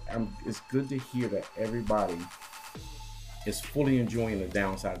mountain. So it's good to hear that everybody is fully enjoying the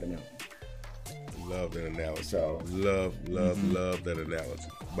downside of the mountain. Love that analogy. So love that analogy.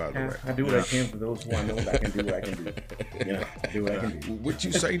 By the way, I do what I can for those who I know that I can do what I can do. You know, do what I can do. What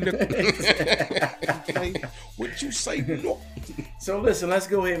you say, Nick? What you say, Nick? So listen, let's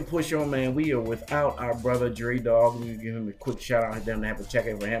go ahead and push on, man. We are without our brother Dre Dog. We give him a quick shout out. Them to have a check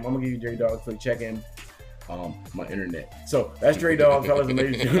in for him. I'm gonna give you Dre Dog a quick check in. My internet. So that's Dre Dog, fellas and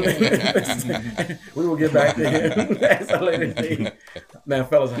ladies. We will get back to him. That's a later thing. Now,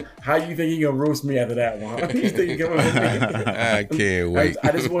 fellas, how you think you gonna roast me after that one? You think you coming with me? I can't wait.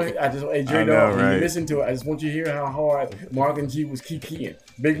 I just want, hey Dre Dog, when you listen to it, I just want you to hear how hard Mark and G was kikiing.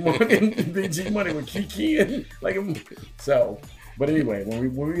 Big Mark and Big G Money were kikiing. So. But anyway,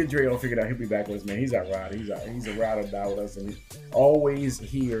 when we get Dre all figured out, he'll be back with us, man. He's our ride. He's a ride or die with us, and he's always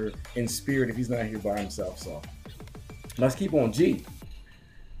here in spirit if he's not here by himself. So let's keep on. G.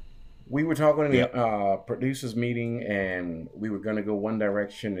 We were talking in the producers meeting, and we were going to go one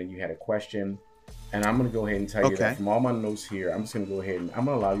direction, and you had a question. And I'm going to go ahead and tell you that from all my notes here, I'm just going to go ahead and I'm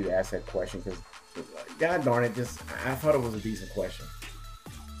going to allow you to ask that question because, God darn it, I thought it was a decent question.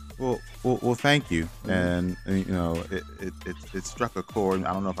 Well, thank you. And you know, it struck a chord.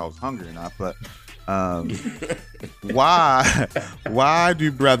 I don't know if I was hungry or not, but why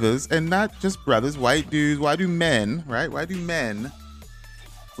do brothers, and not just brothers, white dudes, why do men, right? Why do men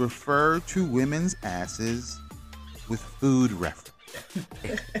refer to women's asses with food reference?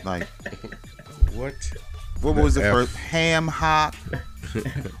 Like what was the first? Ham hock,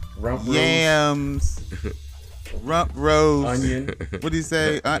 yams. Rump roast, onion. What do you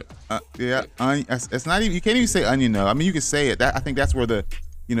say? Yeah, onion. It's not even. You can't even say onion though. I mean, you can say it. I think that's where the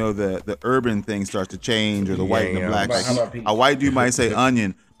urban thing starts to change, or the white and the black. Like, a white dude might say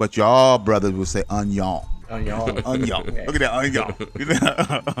onion, but y'all brothers will say onion. Onion. Okay. Look at that onion.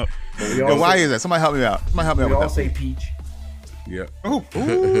 Why is that? Somebody help me out. We all say peach. Yeah. Oh,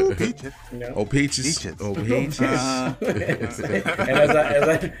 peaches. No. Oh, peaches. Oh, peaches. And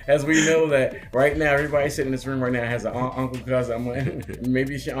as we know that right now, everybody sitting in this room right now has an uncle, cousin. I'm like,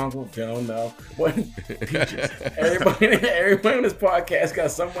 maybe it's your uncle. Don't know. What? Peaches. Everybody on this podcast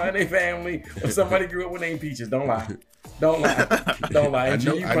got somebody in their family or somebody grew up with named Peaches. Don't lie. And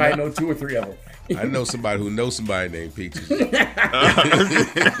you probably know 2 or 3 of them. I know somebody who knows somebody named Peaches.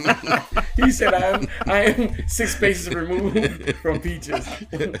 He said, I am 6 spaces removed from Peaches.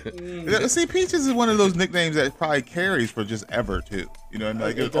 See, Peaches is one of those nicknames that probably carries for just ever, too. You know,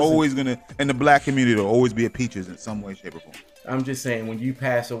 like it's always going to, in the black community, there'll always be a Peaches in some way, shape, or form. I'm just saying, when you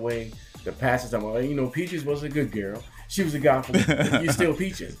pass away, the pastor's talking about, you know, Peaches was a good girl. She was a gospel. You're still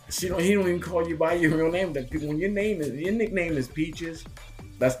Peaches. He don't even call you by your real name. When your nickname is Peaches,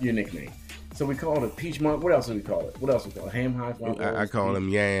 that's your nickname. So we call it Peach Monk. What else do we call it? Ham hocks. I call them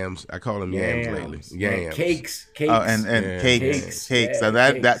yams. I call them yams lately. Yams. Cakes. Oh, and cakes. Yeah, so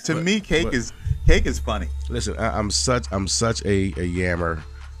that to me, cake is funny. Listen, I'm such a yammer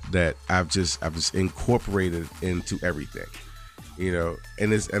that I've just incorporated into everything. You know,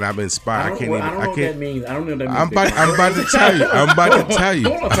 and I've been inspired. I don't know what that means. I'm about to tell you.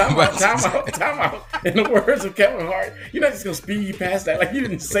 Hold on, time out. In the words of Kevin Hart, you're not just gonna speed past that. Like you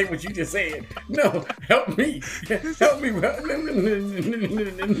didn't say what you just said. No, help me. No. He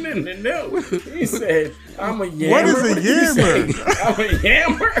said, I'm a yammer. What is a yammer? I'm a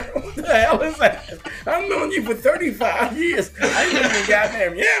yammer. What the hell is that? I've known you for 35 years. I ain't even a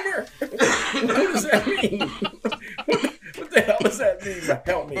goddamn yammer. What does that mean? What the hell does that mean?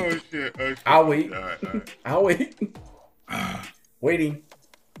 Help me. Oh shit. I'll wait. All right. I'll wait. Waiting.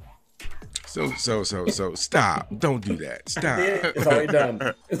 So stop. Don't do that. Stop. It's already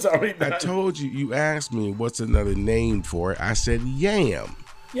done. I told you. You asked me what's another name for it. I said yam.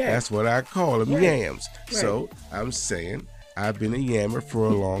 Yeah. That's what I call them, yams. Right. So I'm saying I've been a yammer for a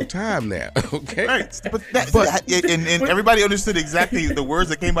long time now. Okay, right. And everybody understood exactly the words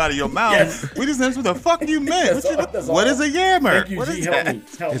that came out of your mouth. Yes. We just asked what the fuck you meant. What is a yammer? What is that?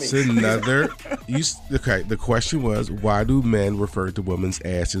 It's another. Okay, the question was, why do men refer to women's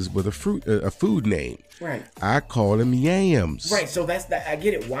asses with a food name? Right. I call them yams. Right. So that's that. I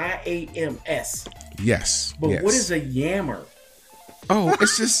get it. YAMS. Yes. But yes. what is a yammer? Oh,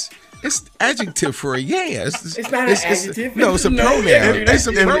 it's adjective for a yam. It's not an adjective. No, it's a pronoun. It's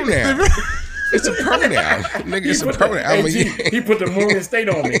a pronoun. It's a pronoun, nigga. It's a pronoun. He put the Morgan State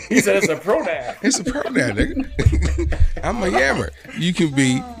on me. He said it's a pronoun. It's a pronoun, nigga. I'm a yammer. You can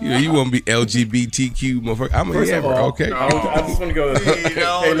be, you won't be LGBTQ, motherfucker. I'm a yammer, okay? No, I just want to go.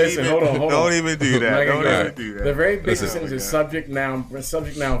 Hey, listen, hold on. Don't even do that. Don't even do that. The very basic sentence is subject, noun, verb,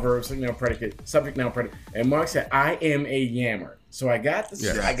 subject, noun, predicate, subject, noun, predicate. And Mark said, "I am a yammer." So I got the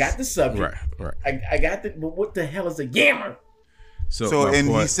subject. Right. I got the. But what the hell is a yammer? So and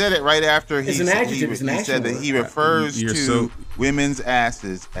he said it right after he said that he refers to women's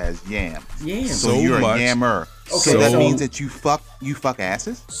asses as yams. Yams. So you're a yammer. Okay, so that means that you fuck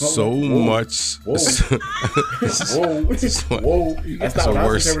asses? So much. Whoa. Whoa. That's not what I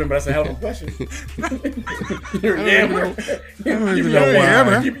was interpreting, but that's a hell of a question. You're a yammer. I don't even know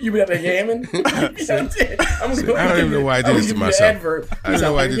why. You be at the yamming? I don't even know why I did this to myself. I don't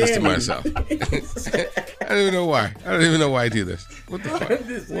know why I did this to myself. I don't even know why. I don't even know why I do this. What the fuck?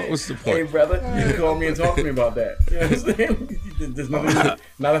 What's the point? Hey, brother, you can call me and talk to me about that. You understand? There's nothing,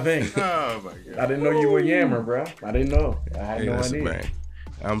 not a thing. Oh, my God. I didn't know you were a yammer, bro. I didn't know. I had no idea. Man,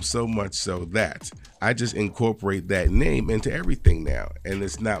 I'm so much so that I just incorporate that name into everything now, and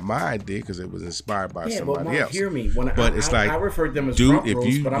it's not my idea because it was inspired by somebody Mark, else. Hear me. But it's like I refer to them as dude, rump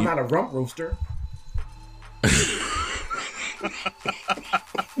roast, but I'm not a rump roaster.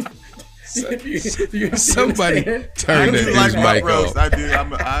 Somebody turn his mic off. I do. I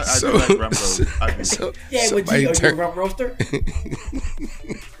do like rump roast. Would you a rump roaster?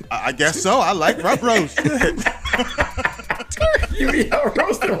 I guess so. I like rump roast. You be out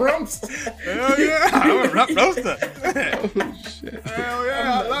roasting rumps. Hell yeah, I'm a rump roaster. Oh, shit. Hell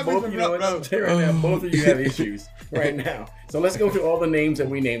yeah, I love both, you know, right now, both of you have issues right now. So let's go through all the names that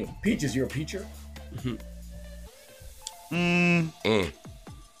we named. Peaches, you're a peacher.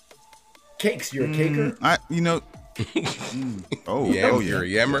 Cakes, you're a caker. You're a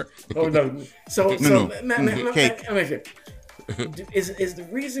yammer. Oh no. So cake. Is the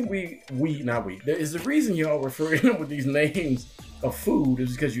reason is the reason y'all referring with these names of food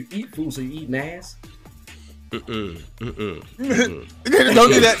is because you eat food, so you eat ass? Don't do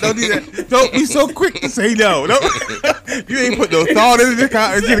that. Don't be so quick to say no. You ain't put no thought into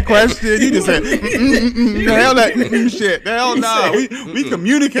the question. You just said, the hell that shit. The hell nah. We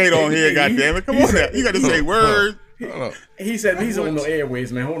communicate on here, goddammit. Come on now. You got to say words. He said he's on the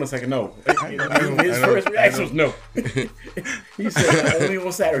airways, man. Hold on a second. No. His first reaction was no. He said only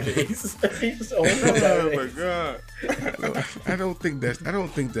on Saturdays. Oh my God. I don't think that's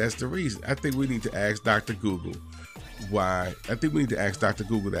the reason. I think we need to ask Dr. Google why. I think we need to ask Dr.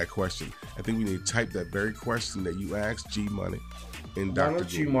 Google that question. I think we need to type that very question that you asked G Money in Dr. Google. Why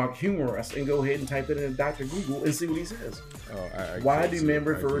don't you mark humorous and go ahead and type it in Dr. Google and see what he says? Why do men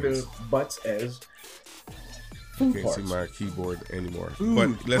refer to butts as food can't parts? See my keyboard anymore. Ooh,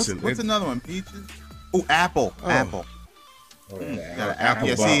 but listen, what's another one? Peaches. Oh, apple. Apple. Apple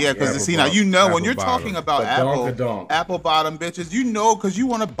because now you know when you're talking about apple bottom bitches, you know because you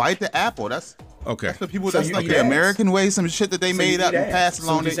want to bite the apple. That's okay. That's what people. So that's like the American way, some shit that they made up and passed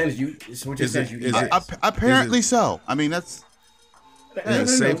along. Apparently so. I mean that's.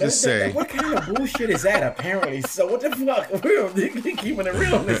 Safe to say. What kind of bullshit is that? Apparently so. What the fuck? We're keeping it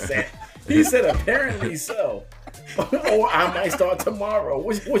real on this set. He said apparently so. Or I might start tomorrow.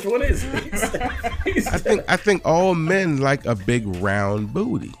 Which one is it? I think all men like a big round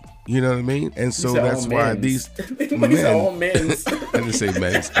booty. You know what I mean? And so that's why these men. All men's. I didn't say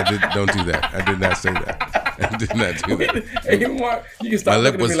men's. Don't do that. I did not say that. I did not do that. Hey, Mark, you can stop. My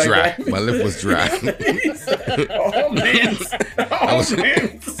lip was dry. My lip was dry. All men's. All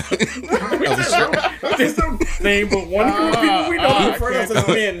men's. There's no name but one group of people we know refer to as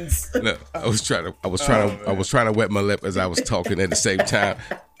men's. No, I was trying to wet my lip as I was talking at the same time.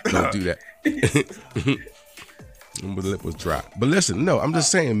 Don't do that. My lip was dry. But listen, no, I'm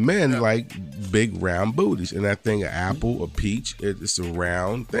just saying men like big round booties. And I think an apple, a peach, it's a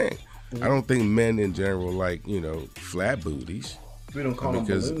round thing. I don't think men in general like, flat booties. We don't call them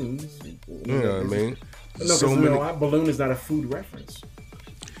balloons. You know what I mean? No, balloon is not a food reference.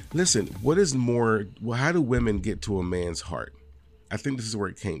 Listen, how do women get to a man's heart? I think this is where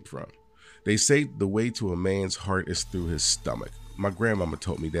it came from. They say the way to a man's heart is through his stomach. My grandmama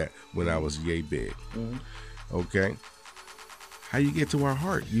told me that when I was yay big. Mm-hmm. Okay. How you get to our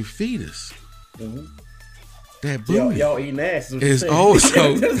heart? You feed us. Mm-hmm. That booty. Y'all eating ass. Is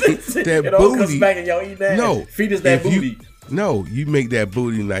also that it all comes back and y'all eating ass. No. Feed us that booty. You make that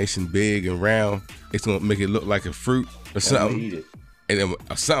booty nice and big and round. It's going to make it look like a fruit or something. Eat it. And then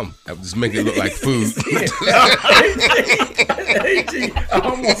something. Just make it look like food. I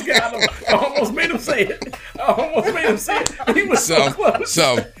almost got him. I almost made him say it. He was so close.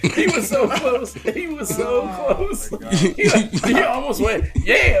 He was so close. He almost went,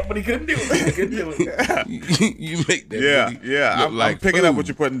 yeah, but he couldn't do it. You make that. Yeah. I'm picking up what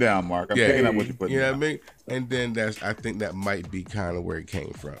you're putting down, Mark. I'm picking up what you're putting down. You know what I mean? And then I think that might be kind of where it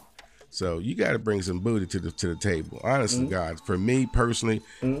came from. So you got to bring some booty to the table. Honestly, God, for me personally,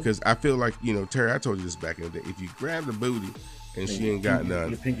 because I feel like, Terry, I told you this back in the day. If you grab the booty and she ain't got none,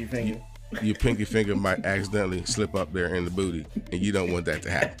 your pinky finger, your pinky finger might accidentally slip up there in the booty, and you don't want that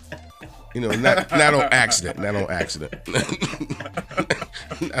to happen. Not on accident. Not on accident.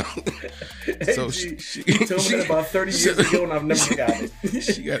 So she told me that about 30 years ago, and I've never forgotten it.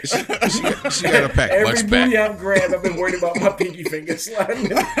 She got a pack every lunch back. Every booty I've grabbed, I've been worried about my pinky finger sliding in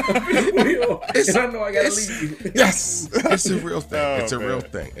the wheel, and I know I gotta leave. Yes, it's a real thing. It's a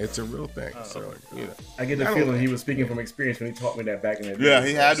real thing. So I get the feeling he was speaking from experience when he taught me that back in the day. Yeah,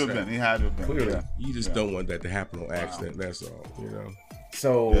 he had to have been. Clearly, you just don't want that to happen on accident. That's all.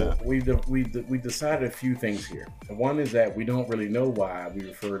 So we decided a few things here. One is that we don't really know why we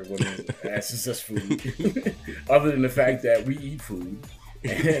refer to women's asses as food, other than the fact that we eat food.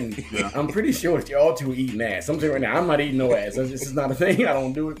 And I'm pretty sure that y'all two are eating ass. I'm saying right now, I'm not eating no ass. This is not a thing. I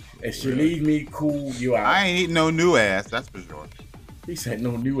don't do it. If she leave me, cool, you out. I ain't eating no new ass. That's for sure. He said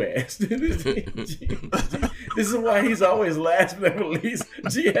no new ass. This is why he's always last but never least.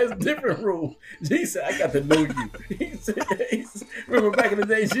 G has different rules. G said, I got to know you. He said, remember back in the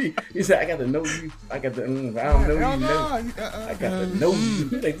day, he said, I got to know you. I got to, I don't know you. I got to know you.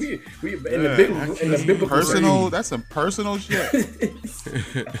 Like we in the biblical personal, that's some personal shit.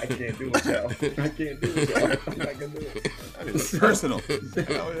 I can't do it, y'all. I'm not gonna do it. That is personal.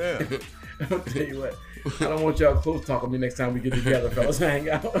 Hell yeah. I'll tell you what. I don't want y'all close talking me next time we get together, fellas. Hang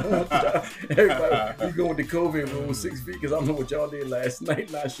out. Everybody, we going to COVID room with 6 feet because I don't know what y'all did last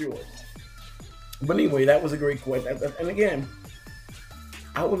night. Not sure. But anyway, that was a great question. And again,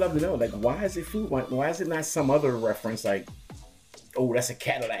 I would love to know, like, why is it food? Why is it not some other reference like, oh, that's a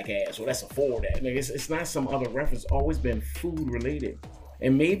Cadillac ass or that's a Ford ass? Like, it's not some other reference. It's always been food related.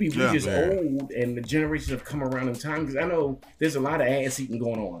 And maybe we're just old and the generations have come around in time. Because I know there's a lot of ass eating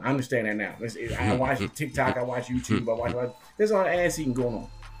going on. I understand that now. I watch TikTok, I watch YouTube, there's a lot of ass eating going on.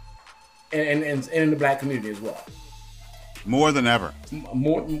 And in the black community as well. More than ever.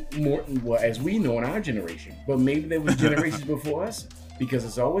 More, well, as we know in our generation. But maybe there was generations before us. Because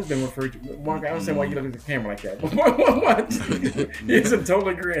it's always been referred to. Mark, I don't understand why you look at the camera like that. What? He's a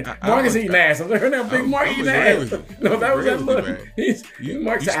totally grin. Mark is eating ass. I'm like, now big Mark eating ass. No, that was that look.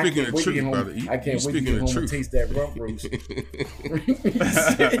 Mark said, I can't wait to get home. I can't wait to get home and taste that rump roast.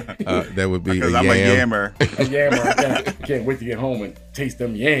 That would be because I'm a yammer. A yammer. I can't wait to get home and taste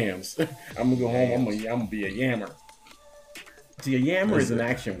them yams. I'm gonna go home. I'm gonna be a yammer. See, a yammer is an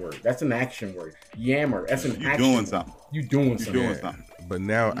action word. That's an action word. Yammer. That's an action. Doing something. You doing something. But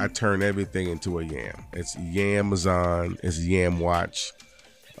now I turn everything into a yam. It's Yamazon. It's Yam Watch.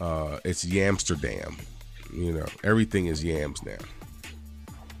 It's Yamsterdam. Everything is yams now.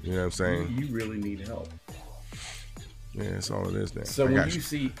 You know what I'm saying? You really need help. Yeah, that's all it is now. So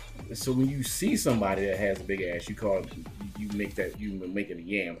when you see somebody that has a big ass, you make it a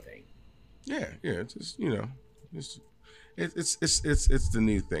yam thing. Yeah. It's just It's the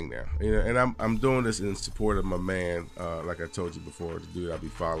new thing now, and I'm doing this in support of my man. Like I told you before, the dude I'll be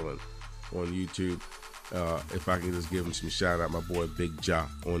following on YouTube. If I can just give him some shout out, my boy Big Ja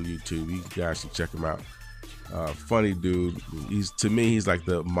on YouTube. You guys should check him out. Funny dude. He's like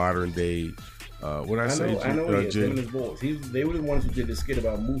the modern day. What I say? I know he is. Him and his boys. They were the ones who did the skit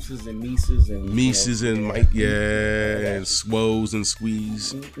about mooses and Mises and Mike, and swoes and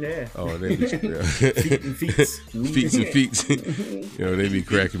squeeze. Yeah. Oh, they be feet and feet. They be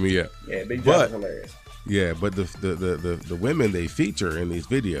cracking me up. Yeah, Big John's hilarious. Yeah, but the women they feature in these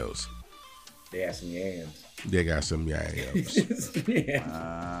videos, they have some yams. They got some yams.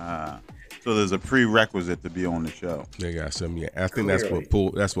 So there's a prerequisite to be on the show. They got some. Yeah, I think that's what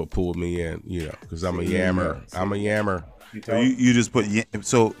pulled me in. Because I'm a yammer. I'm a yammer. So you just put.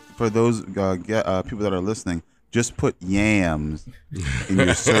 So for those people that are listening, just put yams in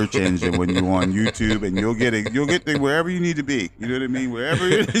your search engine when you're on YouTube, and you'll get it. You'll get to wherever you need to be. You know what I mean? Wherever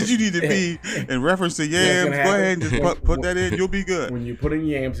it is you need to be, in reference to yams, go ahead and just put that in. You'll be good. When you put in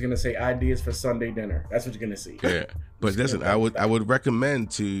yams, it's gonna say ideas for Sunday dinner. That's what you're gonna see. Yeah, but listen, I would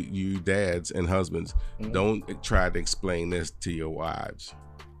recommend to you dads and husbands, don't try to explain this to your wives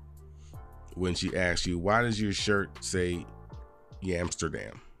when she asks you, why does your shirt say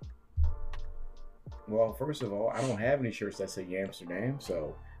Yamsterdam? Well, first of all, I don't have any shirts that say Amsterdam,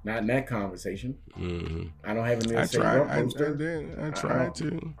 so not in that conversation. Mm-hmm. I don't have any that say Rump Roaster. I tried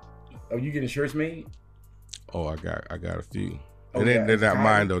to. Oh, you getting shirts made? Oh, I got a few. And they're not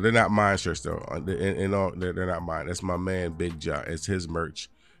mine though. They're not mine shirts though. They're not mine. That's my man Big John. It's his merch.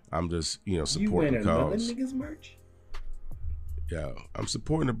 I'm just supporting the cause. You niggas merch? Yeah, I'm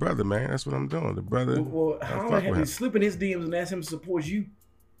supporting the brother, man. That's what I'm doing. The brother. Well, how the heck you slip in his DMs and ask him to support you?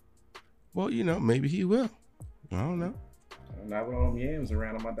 Well, maybe he will. I don't know. Not with all them yams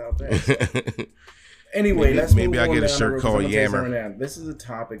around him, I doubt that. Anyway, maybe I get a shirt called Yammer. This is a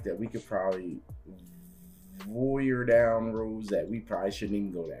topic that we could probably voyeur down roads that we probably shouldn't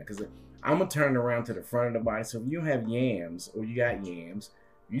even go down. Because I'm going to turn around to the front of the body. So if you have yams or you got yams,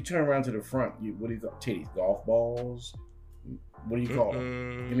 you turn around to the front. What do you call titties? Golf balls? What do you call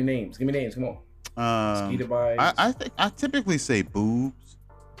them? Give me names. Come on. Mosquito bites. I typically say boobs.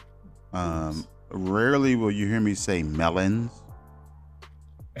 Rarely will you hear me say melons.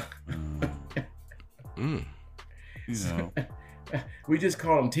 We just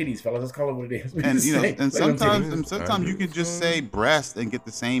call them titties, fellas. Let's call it what it is. And sometimes you can just say breast and get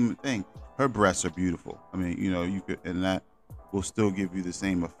the same thing. Her breasts are beautiful. I mean, you could, and that will still give you the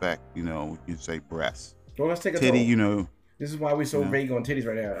same effect. You can say breasts. Well, let's take a titty. Toll. This is why we're so vague on titties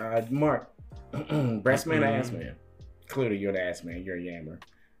right now. Mark, breast man or ass man? Clearly, you're the ass man. You're a yammer.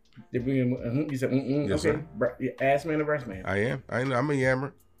 You said, yes, okay. Ass man or breast man? I am. I'm a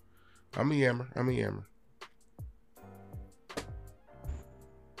yammer. I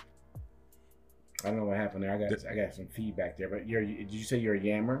don't know what happened there. I got some feedback there. But did you say you're a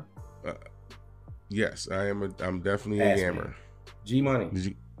yammer? Yes, I am. I'm definitely a yammer. G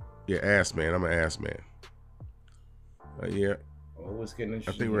Money. Yeah, ass man. I'm an ass man. Yeah. Oh, it's getting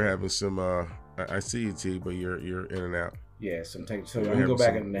interesting. I think we're having some. I see you, T, but you're in and out. Yeah, so I'm gonna go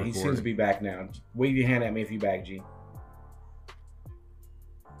back and he seems to be back now. Wave your hand at me if you back, G.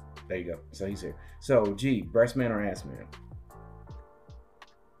 There you go. So he's here. So G, breast man or ass man?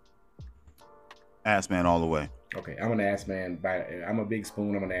 Ass man all the way. Okay, I'm an ass man. I'm a big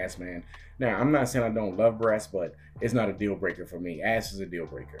spoon. I'm an ass man. Now, I'm not saying I don't love breasts, but it's not a deal breaker for me. Ass is a deal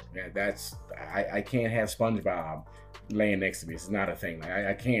breaker. Yeah, I can't have SpongeBob laying next to me. It's not a thing. Like,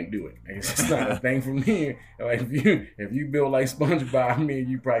 I can't do it. It's just not a thing for me. Like if you build like SpongeBob, me and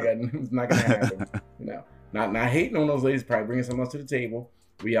you probably it's not gonna happen. Not hating on those ladies. Probably bringing something else to the table.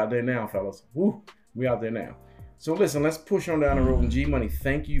 We out there now, fellas. Woo, we out there now. So listen, let's push on down the road. And G Money,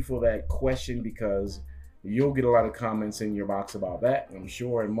 thank you for that question because you'll get a lot of comments in your box about that, I'm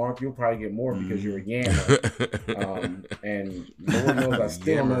sure. And Mark, you'll probably get more because you're a yammer. And Lord knows I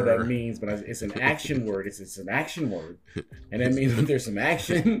still don't know what that means, but it's an action word. It's an action word. And that means that there's some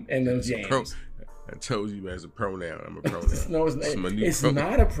action and those yams. I told you as a pronoun. I'm a pronoun. No, it's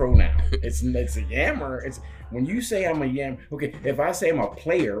not a pronoun. It's a yammer. It's when you say I'm a yammer. Okay, if I say I'm a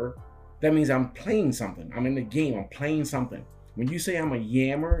player, that means I'm playing something. I'm in the game. I'm playing something. When you say I'm a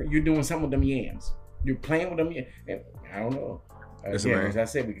yammer, you're doing something with them yams. You're playing with them. I don't know. Again, as I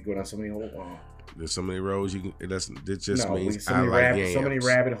said, we could go down so many holes. There's so many roads you can. It just means I like yams. So many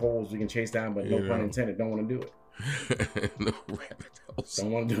rabbit holes we can chase down, but no pun intended. Don't want to do it. No rabbit holes.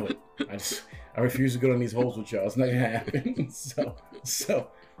 Don't want to do it. I refuse to go down these holes with y'all. It's not gonna happen. So.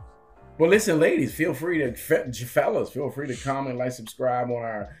 Well, listen, ladies, feel free to comment, like, subscribe on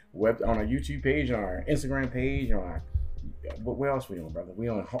our YouTube page, on our Instagram page, on our. Where else we on, brother? We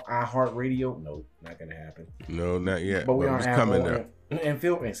on iHeartRadio? No, not gonna happen. No, not yet. But we on Apple, coming now.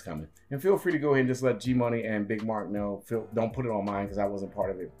 It's coming. And feel free to go ahead and just let G Money and Big Mark know. Don't put it on mine because I wasn't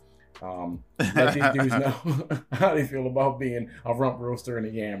part of it. Let these dudes know how they feel about being a rump roaster and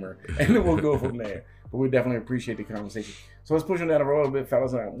a yammer, and then we'll go from there. But we definitely appreciate the conversation. So let's push on down the road a little bit,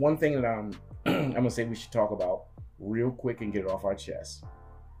 fellas. One thing that I'm gonna say we should talk about real quick and get it off our chest.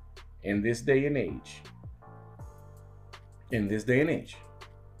 In this day and age,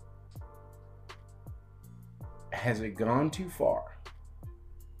 has it gone too far?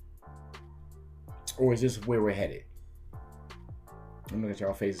 Or is this where we're headed? I'm looking at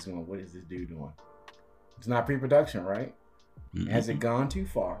y'all faces going, what is this dude doing? It's not pre-production, right? Mm-hmm. Has it gone too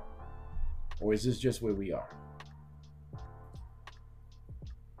far? Or is this just where we are?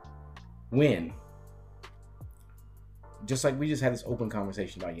 When just like we just had this open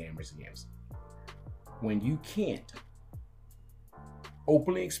conversation about Yam versus Yams. When you can't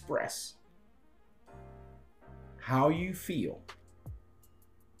openly express how you feel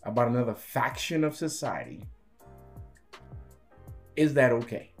about another faction of society, is that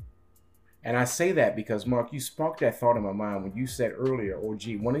okay? And I say that because, Mark, you sparked that thought in my mind when you said earlier, or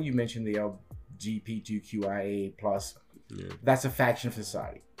gee, one of you mentioned the LGBTQIA+. Yeah. That's a faction of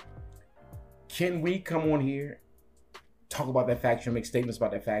society. Can we come on here, talk about that faction, make statements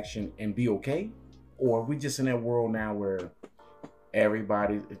about that faction, and be okay? Or are we just in that world now where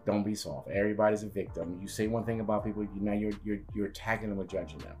everybody, don't be soft, everybody's a victim. You say one thing about people, now you're attacking them or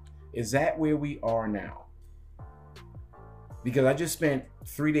judging them. Is that where we are now? Because I just spent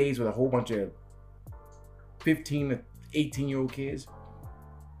 3 days with a whole bunch of 15 to 18-year-old kids.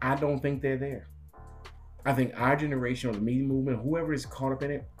 I don't think they're there. I think our generation or the media movement, whoever is caught up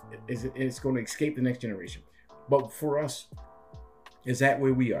in it, is going to escape the next generation. But for us, is that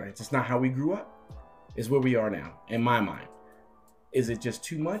where we are? It's just not how we grew up. It's where we are now, in my mind. Is it just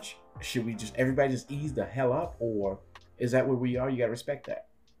too much? Should we just, everybody just ease the hell up? Or is that where we are? You got to respect that.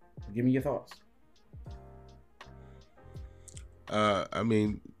 Give me your thoughts. I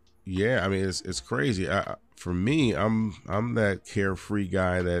mean, yeah, I mean, it's crazy. For me, I'm that carefree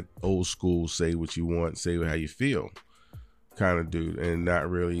guy, that old school, say what you want, say how you feel kind of dude, and not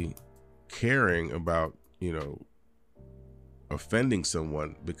really caring about, you know, offending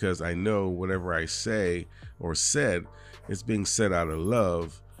someone, because I know whatever I say or said is being said out of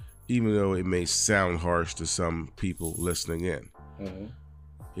love, even though it may sound harsh to some people listening in. Mm-hmm.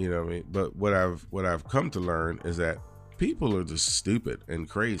 You know what I mean? But what I've come to learn is that people are just stupid and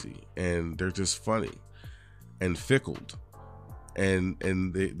crazy, and they're just funny and fickle, and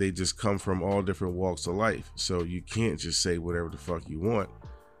they just come from all different walks of life. So you can't just say whatever the fuck you want,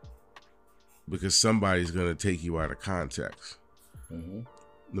 because somebody's gonna take you out of context. Mm-hmm.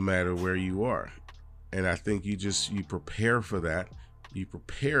 No matter where you are. And I think you prepare for that. You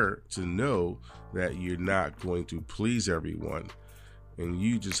prepare to know that you're not going to please everyone, and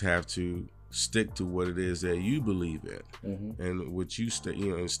you just have to stick to what it is that you believe in. Mm-hmm. And what you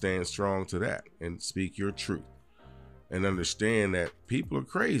and stand strong to that, and speak your truth, and understand that people are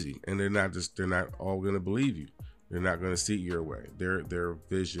crazy, and they're not all going to believe you. They're not going to see it your way. Their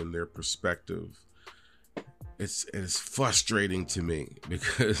vision, their perspective, it's frustrating to me,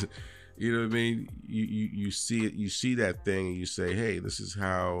 because you know what I mean, you see it, you see that thing, and you say, hey, this is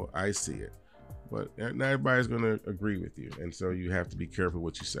how I see it, but not everybody's going to agree with you, and so you have to be careful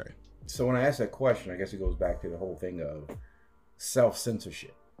what you say. So when I ask that question, I guess it goes back to the whole thing of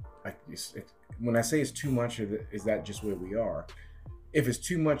self-censorship. When I say it's too much, is that just where we are? If it's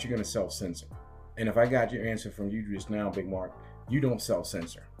too much, you're going to self-censor. And if I got your answer from you just now, Big Mark, you don't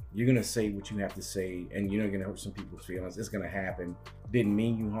self-censor. You're going to say what you have to say, and you're not going to hurt some people's feelings. It's going to happen. Didn't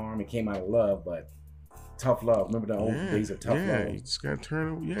mean you harm. It came out of love, but tough love. Remember the old days of tough love? Yeah, he's got to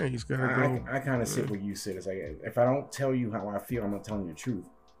turn. Yeah, he's got to go. I kind of sit where you sit. It's like, if I don't tell you how I feel, I'm not telling you the truth.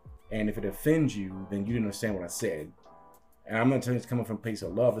 And if it offends you, then you didn't understand what I said. And I'm not telling you it's coming from a place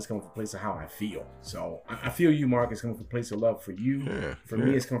of love. It's coming from a place of how I feel. So I feel you, Mark. It's coming from a place of love for you. Yeah, for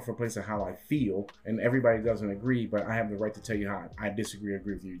me, it's coming from a place of how I feel. And everybody doesn't agree, but I have the right to tell you how I disagree or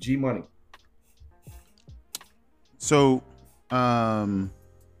agree with you. G Money. So, I'm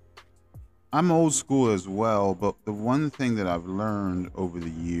old school as well, but the one thing that I've learned over the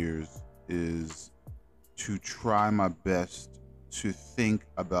years is to try my best to think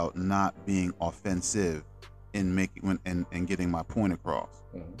about not being offensive in making and getting my point across.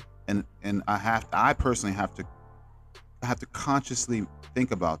 Mm-hmm. And I personally have to consciously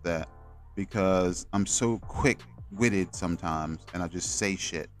think about that, because I'm so quick-witted sometimes, and I just say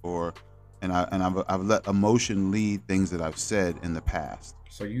shit, and I've let emotion lead things that I've said in the past.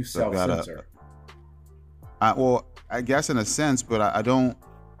 So you self-censor. I guess in a sense, but I don't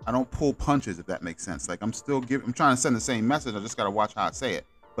pull punches, if that makes sense. Like I'm trying to send the same message. I just got to watch how I say it.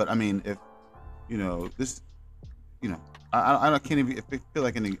 But I mean, if you know this, you know, I can't even feel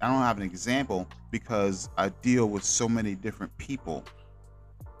like I don't have an example, because I deal with so many different people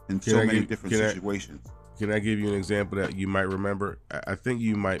in so many different situations. Can I give you an example that you might remember? I think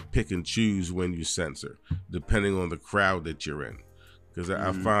you might pick and choose when you censor, depending on the crowd that you're in. Because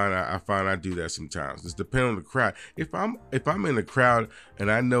I find I do that sometimes. It's depending on the crowd. If I'm in a crowd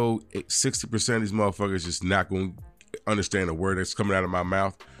and I know 60% of these motherfuckers just not going to understand a word that's coming out of my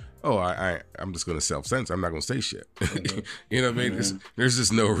mouth, I'm just going to self-censor. I'm not going to say shit. Mm-hmm. You know what I mean? Mm-hmm. There's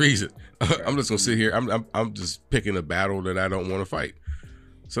just no reason. I'm just going to sit here. I'm just picking a battle that I don't want to fight.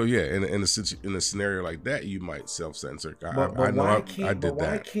 So yeah, in a scenario like that, you might self-censor. But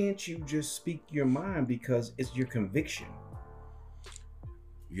why can't you just speak your mind because it's your conviction?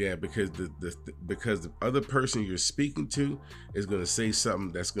 Yeah, because because the other person you're speaking to is going to say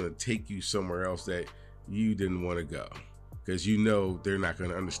something that's going to take you somewhere else that you didn't want to go, because you know they're not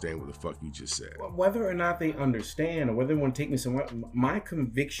going to understand what the fuck you just said. Whether or not they understand, or whether they want to take me somewhere, my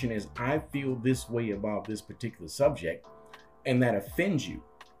conviction is I feel this way about this particular subject, and that offends you.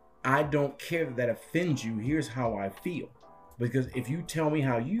 I don't care that offends you. Here's how I feel. Because if you tell me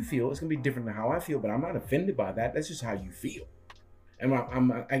how you feel, it's going to be different than how I feel, but I'm not offended by that. That's just how you feel. And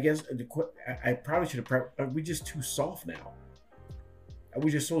I guess I probably should have. We're just too soft now. We're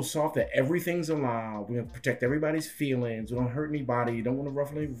just so soft that everything's allowed. We have to protect everybody's feelings. We don't hurt anybody. You don't want to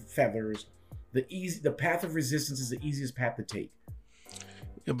ruffle any feathers. The path of resistance is the easiest path to take.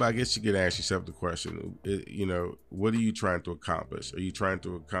 Yeah, but I guess you could ask yourself the question, what are you trying to accomplish? Are you trying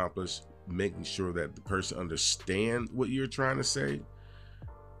to accomplish making sure that the person understands what you're trying to say?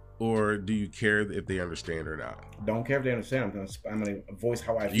 Or do you care if they understand or not? Don't care if they understand. I'm going to voice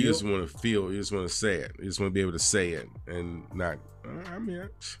how I feel. You just want to feel. You just want to say it. You just want to be able to say it and not.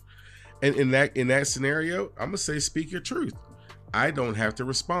 And in that scenario, I'm gonna say speak your truth. I don't have to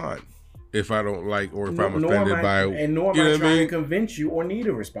respond if I don't like or if I'm offended by. And nor am I trying to convince you or need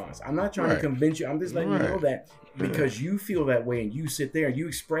a response. I'm not trying to convince you. I'm just letting you know that because you feel that way and you sit there and you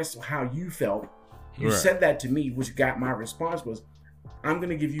express how you felt. You said that to me, which got my response was, I'm going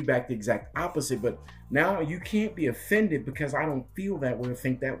to give you back the exact opposite, but now you can't be offended because I don't feel that way or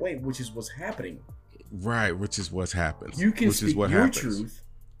think that way, which is what's happening. Right, which is what happens. You can speak your truth,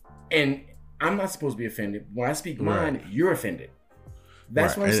 and I'm not supposed to be offended. When I speak mine, you're offended.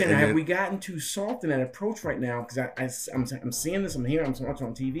 That's what I'm saying. Have we gotten too soft in that approach right now? Because I'm seeing this, I'm hearing, I'm watching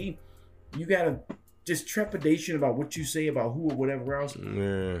on TV. You got to just trepidation about what you say about who or whatever else.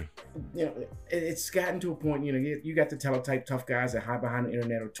 Yeah. It's gotten to a point, you got the teletype tough guys that hide behind the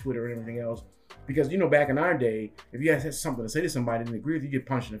internet or Twitter and everything else. Because, back in our day, if you had something to say to somebody that didn't agree with you, you get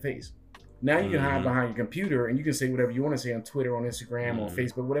punched in the face. Now you can hide behind your computer and you can say whatever you want to say on Twitter, on Instagram, on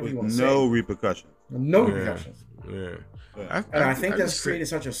Facebook, whatever you want to say. No repercussions. No repercussions. Yeah. I think that's created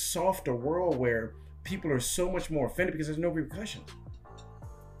such a softer world where people are so much more offended because there's no repercussions.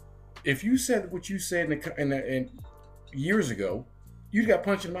 If you said what you said in years ago, you got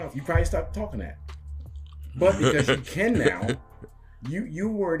punched in the mouth. You probably stopped talking that. But because you can now, you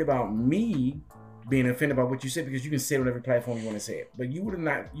worried about me being offended by what you said because you can say it on every platform you want to say it. But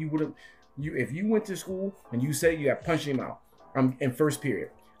if you went to school and you said you got punched in the mouth in first period,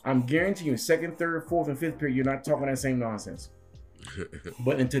 I'm guaranteeing you in second, third, fourth, and fifth period, you're not talking that same nonsense.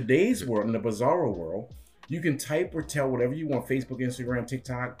 But in today's world, in the bizarro world, you can type or tell whatever you want, Facebook, Instagram,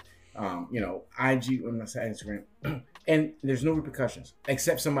 TikTok, IG, I'm not saying Instagram, and there's no repercussions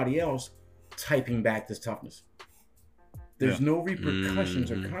except somebody else typing back this toughness. There's no repercussions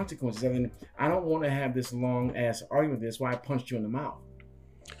or consequences. I mean, I don't want to have this long ass argument. That's why I punched you in the mouth.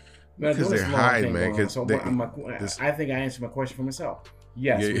 Because they're hiding, man. I think I answered my question for myself.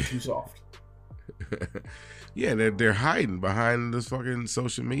 Yes, we're too soft. Yeah, they're hiding behind this fucking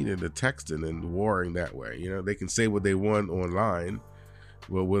social media, the texting and warring that way. They can say what they want online.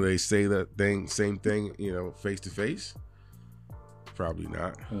 Well, will they say that same thing, face to face? Probably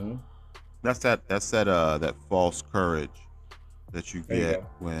not. Mm-hmm. That's that false courage that you get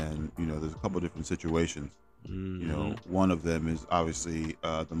when there's a couple of different situations. Mm-hmm. One of them is obviously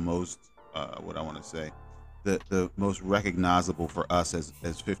the most what I want to say, the most recognizable for us as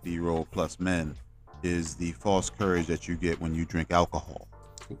 50-year-old plus men is the false courage that you get when you drink alcohol.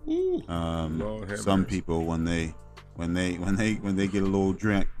 Some people when they get a little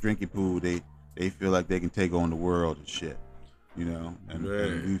drinky poo, they feel like they can take on the world and shit, and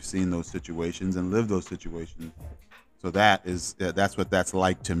we've seen those situations and lived those situations. So that's what that's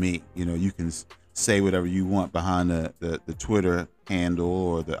like to me. You can say whatever you want behind the Twitter handle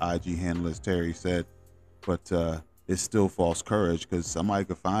or the IG handle, as Terry said, but it's still false courage because somebody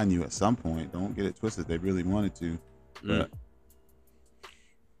could find you at some point. Don't get it twisted. They really wanted to, but.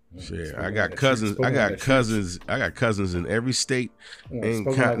 Shit, I got cousins in every state and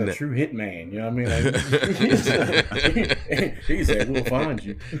continent. Like a true hitman, you know what I mean? He said, "We'll find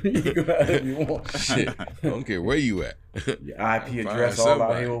you. You go out if you want." Shit, I don't care where you at. Your IP address all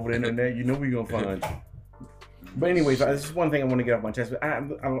out here over the internet. You know we gonna find you. But anyways, this is one thing I want to get off my chest. But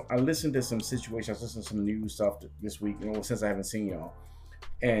I listened to some situations. I listened to some news stuff this week. Since I haven't seen y'all,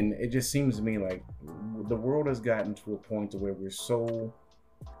 and it just seems to me like the world has gotten to a point to where we're so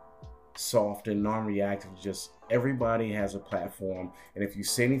soft and non-reactive. Just everybody has a platform, and if you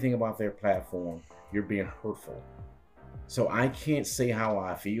say anything about their platform, you're being hurtful. So I can't say how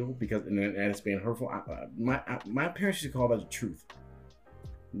I feel because and it's being hurtful. My parents used to call that the truth.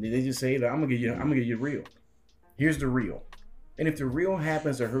 They just say that I'm gonna give you real. Here's the real. And if the real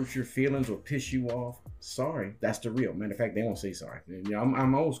happens to hurt your feelings or piss you off, sorry, that's the real. Matter of fact, they won't say sorry.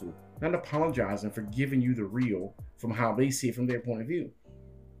 I'm old school. Not apologizing for giving you the real from how they see it from their point of view.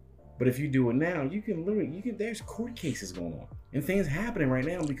 But if you do it now, there's court cases going on and things happening right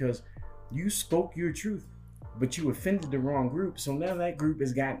now because you spoke your truth, but you offended the wrong group. So now that group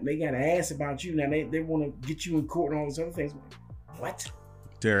they got ass about you. Now they want to get you in court and all these other things. What?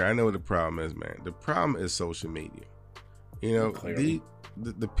 Terry, I know what the problem is, man. The problem is social media. You know,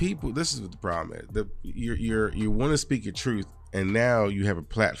 the people. This is what the problem is. You want to speak your truth, and now you have a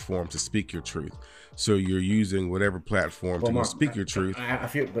platform to speak your truth. So you're using whatever platform to speak your truth. I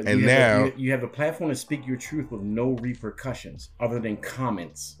feel, but and now you have a platform to speak your truth with no repercussions other than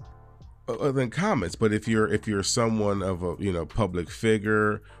comments. But if you're someone of a public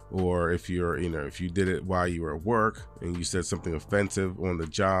figure, or if you did it while you were at work and you said something offensive on the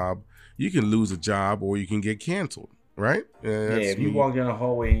job, you can lose a job or you can get canceled. Right? If you walk down the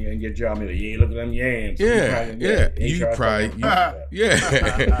hallway and your job, look at them yams. You probably,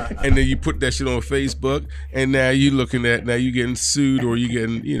 and then you put that shit on Facebook, and now you getting sued, or you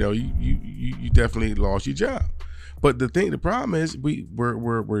getting, you definitely lost your job. But the problem is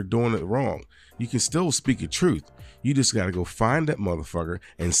we're doing it wrong. You can still speak your truth. You just got to go find that motherfucker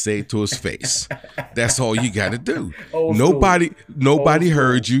and say it to his face. That's all you got to do. Nobody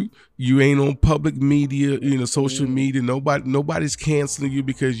heard you. You ain't on public media, social media. Nobody's canceling you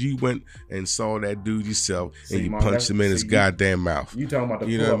because you went and saw that dude yourself and you punched him in his goddamn mouth. You talking about the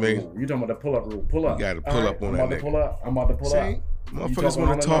pull-up rule. You talking about the pull-up rule. Pull up. You got to pull up on that nigga. I'm about to pull up. Motherfuckers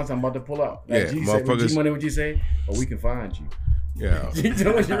want to talk. I'm about to pull up. Motherfuckers. G-Money, what you say? Or we can find you. Yeah. He's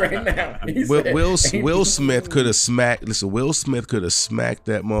doing you right now. Will Smith could have smacked. Listen, Will Smith could have smacked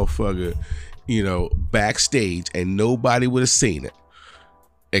that motherfucker, backstage, and nobody would have seen it,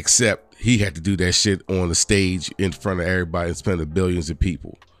 except he had to do that shit on the stage in front of everybody in front of billions of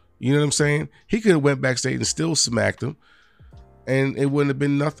people. You know what I'm saying? He could have went backstage and still smacked him, and it wouldn't have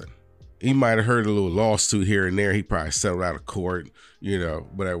been nothing. He might have heard a little lawsuit here and there. He probably settled out of court,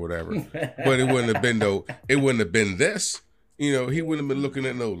 whatever. But it wouldn't have been It wouldn't have been this. He wouldn't have been looking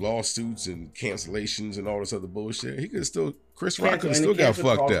at no lawsuits and cancellations and all this other bullshit. He could still, Chris Rock could have still got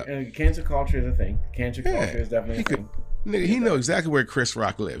fucked up. And cancel culture is a thing. Cancel culture is definitely a thing. Nigga, he know exactly where Chris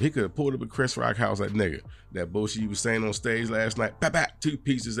Rock lived. He could have pulled up at Chris Rock house like, nigga, that bullshit you was saying on stage last night, two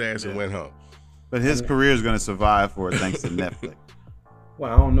pieces ass and went home. But his career is going to survive for it thanks to Netflix.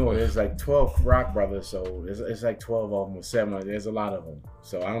 Well, I don't know. There's like 12 Rock brothers, so it's like 12 of them or 7. There's a lot of them.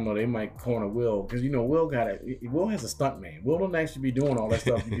 So I don't know. They might corner Will because Will has a stunt man. Will don't actually be doing all that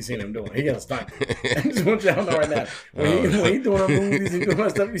stuff you be seeing him doing. He got a stunt. I just want y'all to know right now. When he doing the movies and doing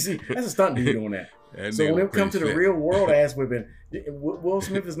that stuff, you see that's a stunt dude doing that. So when it comes to the real world ass whipping, Will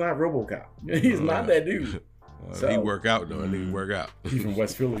Smith is not RoboCop. He's not that dude. He work out though. I think he work out. He's from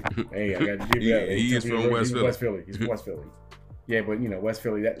West Philly. Hey, I got to give you that. He is from West Philly. He's from West Philly. Yeah, but West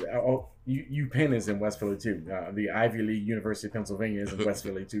Philly. UPenn is in West Philly too. The Ivy League University of Pennsylvania is in West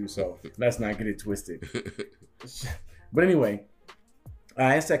Philly too. So let's not get it twisted. But anyway,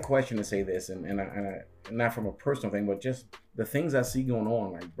 I asked that question to say this, and I not from a personal thing, but just the things I see going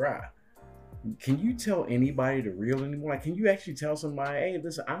on. Like, bruh, can you tell anybody the real anymore? Like, can you actually tell somebody, hey,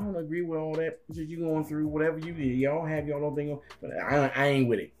 listen, I don't agree with all that you going through, whatever you did. Y'all have your own thing, but I ain't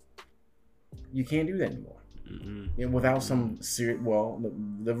with it. You can't do that anymore. Mm-hmm. Without some serious,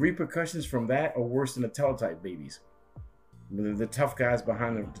 the repercussions from that are worse than the teletype babies. The tough guys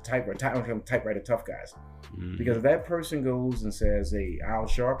behind the typewriter tough guys. Mm-hmm. Because if that person goes and says, hey, Al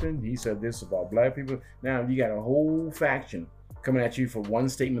Sharpton, he said this about black people. Now you got a whole faction coming at you for one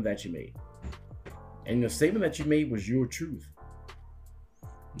statement that you made. And the statement that you made was your truth.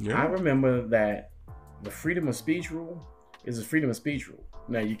 Yeah. I remember that the freedom of speech rule is a freedom of speech rule.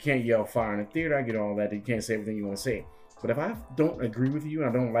 Now, you can't yell fire in the theater. I get all that. You can't say everything you want to say. But if I don't agree with you and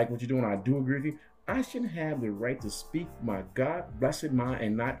I don't like what you're doing, I do agree with you, I shouldn't have the right to speak my God-blessed mind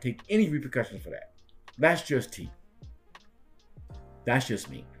and not take any repercussions for that. That's just tea. That's just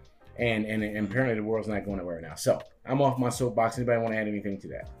me. And apparently the world's not going nowhere now. So, I'm off my soapbox. Anybody want to add anything to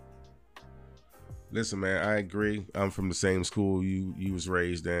that? Listen, man, I agree. I'm from the same school you was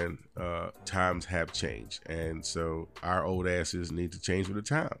raised in. Times have changed, and so our old asses need to change with the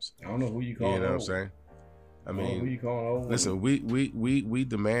times. I don't know who you calling. You know what I'm saying? I mean, who you calling old? Listen, we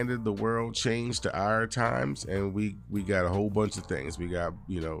demanded the world change to our times, and we got a whole bunch of things. We got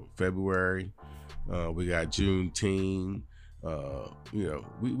February, we got Juneteenth.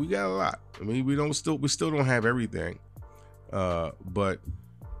 We got a lot. I mean, we still don't have everything. But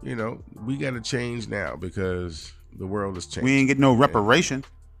you know, we got to change now because the world is changing. We ain't get no reparation.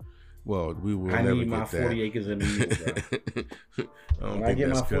 Well, we will I never need my get 40 that. acres and a mule, bro. When I get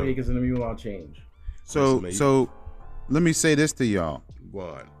my 40 acres and a mule, I'll change. So let me say this to y'all.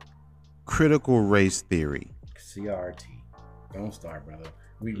 What? Critical race theory. CRT. Don't start, brother.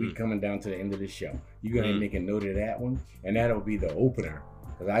 We coming down to the end of the show. You go ahead and make a note of that one, and that'll be the opener.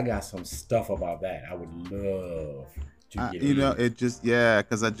 Because I got some stuff about that I would love to get you know, it just,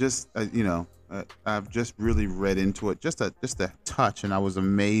 because I've just really read into it just a touch, and I was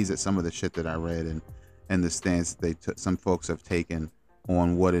amazed at some of the shit that I read and the stance that some folks have taken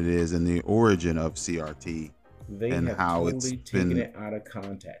on what it is and the origin of CRT. They and have how totally taken it out of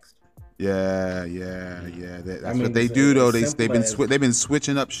context. Yeah. That's what they do, though. They've been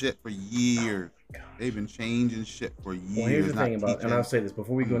switching up shit for years. They've been changing shit for years. Well, here's the thing about, and I'll say this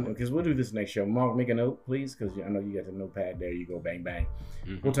before we go, because we'll do this next show. Mark, make a note, please, because I know you got the notepad there. You go bang bang.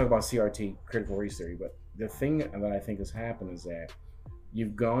 We'll talk about CRT, critical race theory. But the thing that I think has happened is that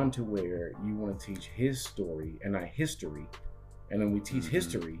you've gone to where you want to teach his story and not history, and then we teach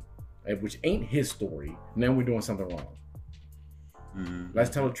history, which ain't his story. Now we're doing something wrong. Let's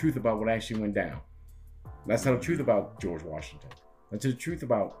tell the truth about what actually went down. Let's tell the truth about George Washington. Let's tell the truth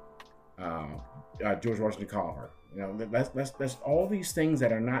about George Washington Carver. You know, that's all these things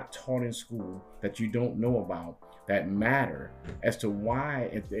that are not taught in school that you don't know about that matter as to why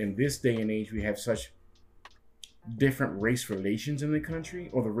in this day and age we have such different race relations in the country,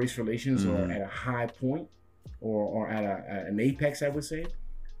 or the race relations are at a high point or at an apex, I would say.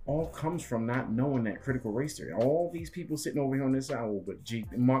 All comes from not knowing that critical race theory. All these people sitting over here on this side, but gee,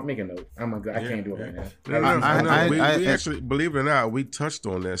 Mark, make a note. I can't do it right now. We actually, believe it or not, we touched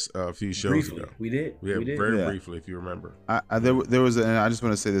on this a few shows ago. We did. Very briefly, if you remember. There was, and I just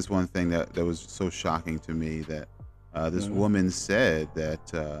want to say this one thing that was so shocking to me, that this woman said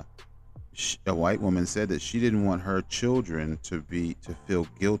that a white woman said that she didn't want her children to feel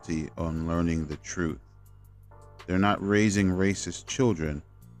guilty on learning the truth. They're not raising racist children,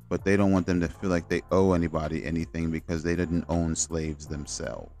 but they don't want them to feel like they owe anybody anything because they didn't own slaves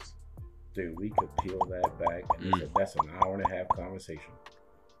themselves. Dude, we could peel that back, and that's an hour and a half conversation.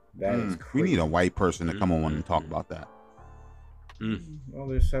 That is crazy. We need a white person to come on and talk about that. Well,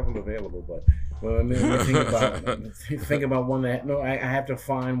 there's several available, but think about one that I have to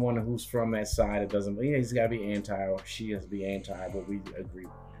find one who's from that side. It doesn't. He's got to be anti, or she has to be anti. But we agree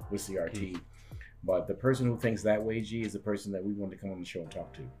with CRT. But the person who thinks that way, G, is the person that we want to come on the show and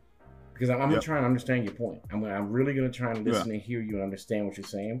talk to. Because I'm trying to understand your point. I'm really going to try and listen and hear you and understand what you're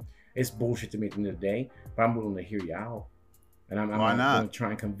saying. It's bullshit to me at the end of the day, but I'm willing to hear you out. And I'm going to try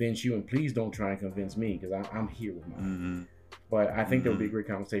and convince you, and please don't try and convince me, because I'm here with mine. But I think there will be a great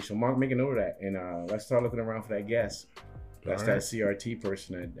conversation. So Mark, make a note of that, and let's start looking around for that guest. That's that CRT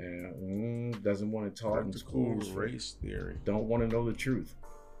person that doesn't want to talk in school. Race theory. Don't want to know the truth.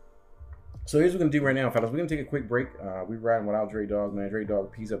 So here's what we're going to do right now, fellas. We're going to take a quick break. We're riding without Dre Dog, man. Dre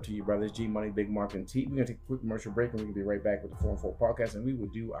Dog, peace up to you, brothers. G Money, Big Mark, and T. We're going to take a quick commercial break, and we're going to be right back with the 4-4 podcast, and we will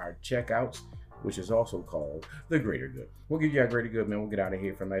do our checkouts, which is also called The Greater Good. We'll give you our Greater Good, man. We'll get out of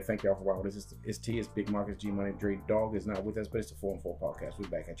here from there. Thank y'all for watching. It's T, it's Big Mark, it's G Money. Dre Dog is not with us, but it's the 4-4 podcast. We'll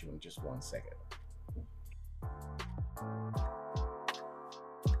be back at you in just 1 second.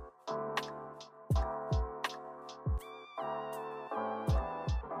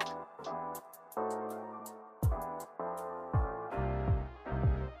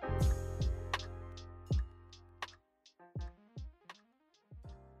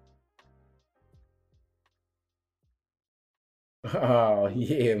 Oh,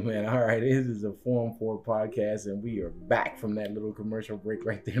 yeah, man. All right. This is a Forum 4 podcast, and we are back from that little commercial break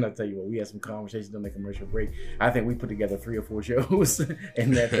right there. And I'll tell you what, we had some conversations on the commercial break. I think we put together 3 or 4 shows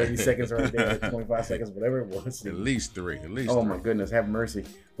in that 30 seconds right there, 25 seconds, whatever it was. At least three. Oh, my goodness. Have mercy.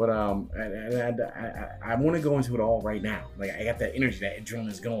 But I want to go into it all right now. Like, I got that energy, that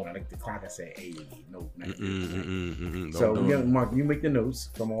adrenaline's going. I like the clock. I say, hey, no, not So, Mark, you make the notes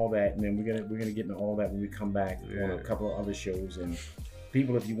from all that, and then we're gonna get into all that when we come back on a couple of other shows. And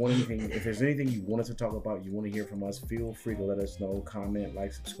people, if you want anything, if there's anything you want us to talk about, you want to hear from us, feel free to let us know. Comment,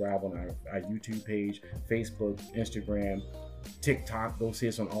 like, subscribe on our YouTube page, Facebook, Instagram, TikTok. Go see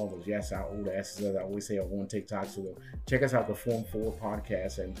us on all those. Yes, our old asses, as I always say, are on TikTok. So check us out, the Forum 4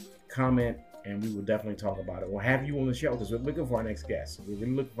 podcast, and comment, and we will definitely talk about it. We'll have you on the show because we're looking for our next guest. We're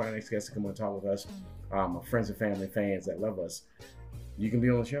really looking for our next guest to come and talk with us. Our friends and family, fans that love us. You can be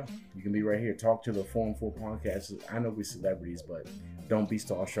on the show. You can be right here. Talk to the Forum 4 podcast. I know we're celebrities, but don't be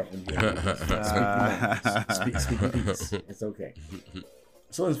starstruck when you speak in peace. It's okay.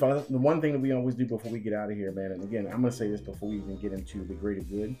 So as far as the one thing that we always do before we get out of here, man, and again, I'm gonna say this before we even get into the greater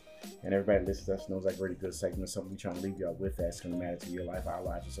good, and everybody that listens to us knows that greater good segment is something we're trying to leave y'all with that's gonna matter to your life, our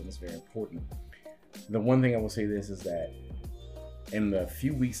lives, or something that's very important. The one thing I will say this is that in the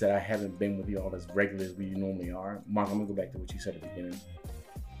few weeks that I haven't been with y'all as regular as we normally are, Mark, I'm gonna go back to what you said at the beginning.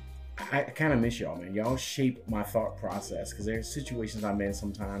 I kind of miss y'all, man. Y'all shape my thought process because there's situations I'm in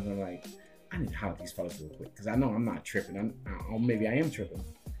sometimes and I'm like, I need to holler at these fellas real quick because I know I'm not tripping. Or maybe I am tripping,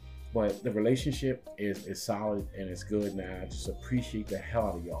 but the relationship is solid and it's good. Now I just appreciate the hell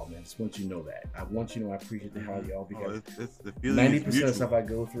out of y'all, man. Just want you to know that. I want you to know I appreciate the hell out of y'all because 90% of the stuff I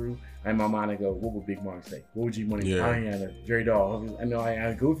go through, in my mind I go, what would Big Mark say? What would G Money? Yeah. Jerry Dawg. I know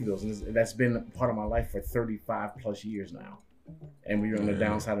I go through those, and that's been part of my life for 35 plus years now. And we're on the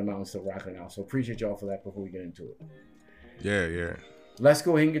downside of the mountain still rocking out. So appreciate y'all for that before we get into it. Yeah. Let's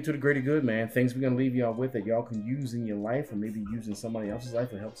go ahead and get to the greater good, man. Things we're going to leave y'all with that y'all can use in your life or maybe use in somebody else's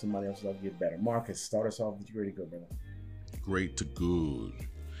life or help somebody else's life get better. Marcus, start us off with the greater good, brother. Great to good.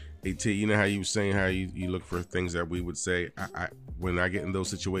 Hey, T, you know how you were saying how you look for things that we would say? I when I get in those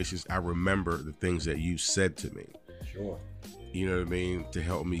situations, I remember the things that you said to me. Sure. You know what I mean? To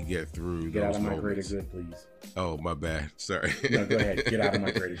help me get through get those out of my moments. Greater good, please. Oh, my bad. Sorry. No, go ahead. Get out of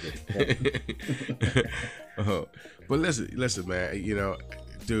my greater good. But listen, man. You know,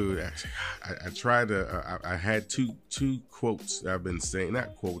 dude, I tried to. I had two quotes I've been saying.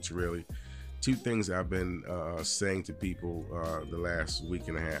 Not quotes, really. Two things I've been saying to people the last week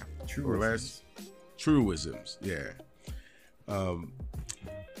and a half. Truisms. Yeah.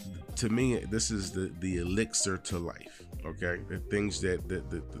 To me, this is the elixir to life. Okay, the things that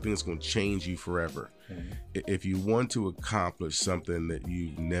the things going to change you forever. Mm-hmm. If you want to accomplish something that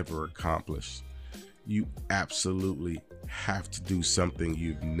you've never accomplished, you absolutely have to do something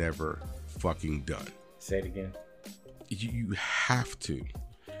you've never fucking done. Say it again. You have to.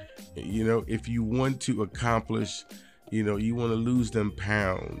 You know, if you want to accomplish, you know, you want to lose them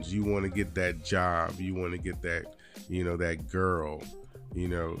pounds, you want to get that job, you want to get that, you know, that girl. You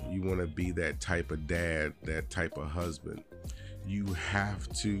know, you want to be that type of dad, that type of husband. You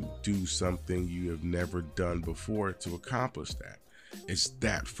have to do something you have never done before to accomplish that. It's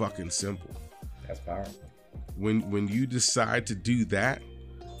that fucking simple. That's powerful. When you decide to do that,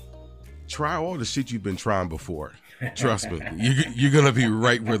 try all the shit you've been trying before. Trust me, you're gonna be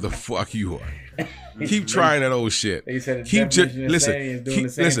right where the fuck you are. Keep trying that old shit. They said keep doing the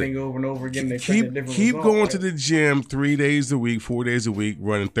same thing over and over again. Keep going to the gym 3 days a week, 4 days a week,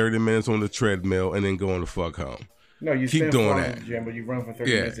 running 30 minutes on the treadmill, and then going the fuck home. No, you keep doing that. The gym, but you run for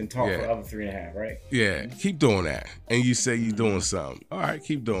 30 minutes and talk for other 3.5, right? Yeah, keep doing that. And you say you're doing something. All right,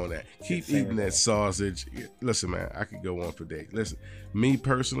 keep doing that. Keep eating that sausage. Listen, man, I could go on for days. Listen, me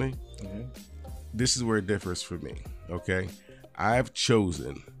personally, this is where it differs for me, okay? I've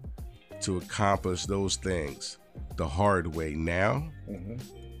chosen to accomplish those things the hard way now,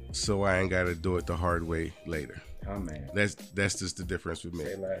 so I ain't got to do it the hard way later. Oh man, that's just the difference with me.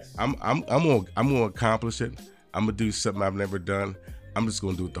 Say less. I'm gonna accomplish it. I'm gonna do something I've never done. I'm just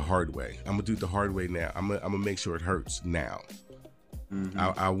gonna do it the hard way. I'm gonna do it the hard way now. I'm gonna make sure it hurts now.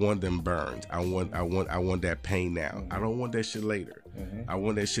 I want them burned. I want that pain now. I don't want that shit later. I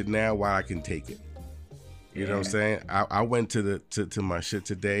want that shit now while I can take it. You know what I'm saying? I went to my shit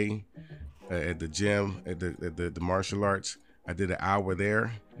today at the gym at the martial arts. I did an hour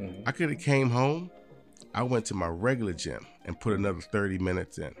there. I could have came home. I went to my regular gym and put another 30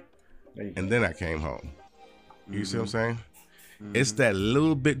 minutes in, and then I came home. You see what I'm saying? It's that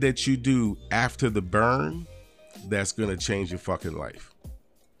little bit that you do after the burn that's gonna change your fucking life.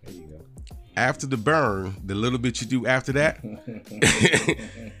 There you go. After the burn, the little bit you do after that,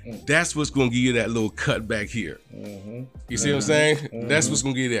 that's what's gonna give you that little cut back here. You see what I'm saying? That's what's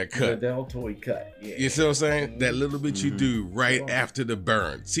gonna give you that cut. The deltoid cut. Yeah. You see what I'm saying? That little bit you do right after the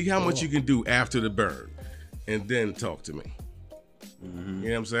burn. See how much you can do after the burn, and then talk to me. You know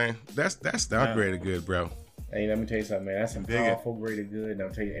what I'm saying? That's not greater good, bro. Hey, let me tell you something, man. That's some powerful, greater good. And I'll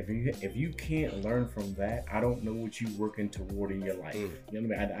tell you, if you can't learn from that, I don't know what you're working toward in your life. You know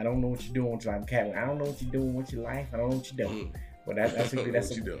what I mean? I don't know what you're doing with your life. I don't know what you're doing with your life. I don't know what you're doing. But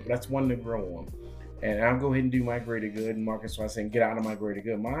that's one to grow on. And I'll go ahead and do my greater good. And Marcus was saying, get out of my greater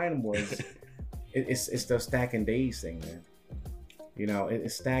good. Mine was, it's the stacking days thing, man. You know,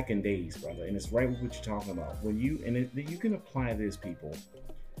 it's stacking days, brother. And it's right with what you're talking about. You can apply this, people,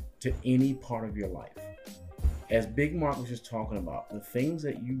 to any part of your life. As Big Mark was just talking about, the things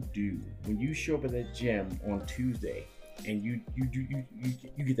that you do when you show up at that gym on Tuesday and you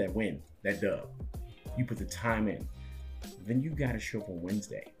get that win, that dub, you put the time in, then you got to show up on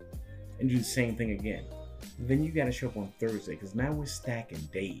Wednesday and do the same thing again. then you got to show up on Thursday, because now we're stacking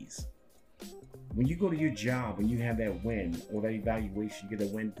days. When you go to your job, when you have that win or that evaluation, you get a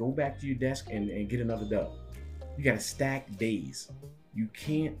win, go back to your desk and get another dub. You got to stack days. You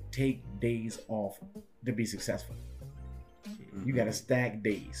can't take days off to be successful. You got to stack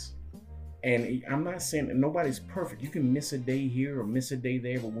days. And I'm not saying that nobody's perfect. You can miss a day here or miss a day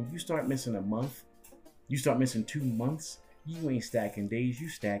there, but when you start missing a month, you start missing 2 months, you ain't stacking days, you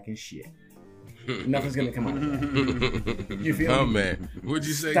stacking shit. Nothing's gonna come out of that. You feel me? Oh man, what'd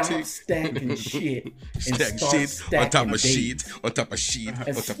you say? Stop stacking shit and stack start shit stacking on top of days. sheet, on top of sheet, on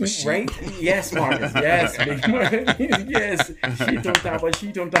top of sheet. Right? Yes, Marcus. Yes, big Marcus. Yes, sheet on top of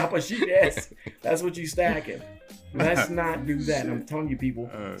sheet on top of sheet. Yes, that's what you stacking. Let's not do that. I'm telling you, people,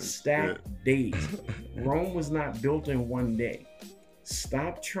 stack days. Rome was not built in one day.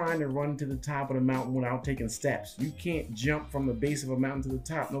 Stop trying to run to the top of the mountain without taking steps. You can't jump from the base of a mountain to the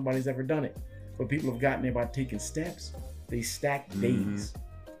top. Nobody's ever done it. But people have gotten there by taking steps. They stack days.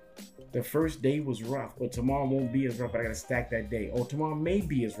 The first day was rough, but tomorrow won't be as rough. But I gotta stack that day. Or tomorrow may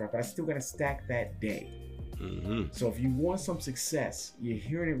be as rough, but I still gotta stack that day. So if you want some success, you're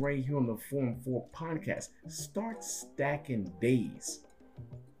hearing it right here on the Form 4 podcast. Start stacking days.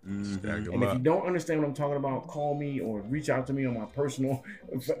 And if you don't understand what I'm talking about, call me or reach out to me on my personal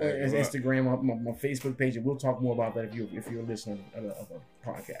Instagram, my Facebook page, and we'll talk more about that if you're a listener of a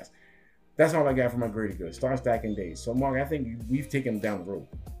podcast. That's all I got for my greater good. Start stacking days. So, Mark, I think we've taken them down the road.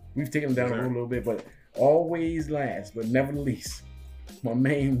 We've taken them down the road a little bit, but always last, but never least, my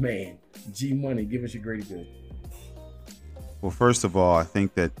main man, G Money, give us your greater good. Well, first of all, I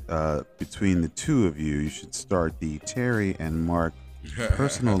think that between the two of you, you should start the Terry and Mark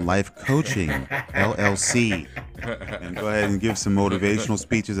Personal Life Coaching LLC, and go ahead and give some motivational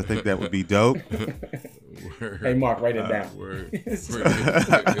speeches. I think that would be dope. Hey, Mark, write it down.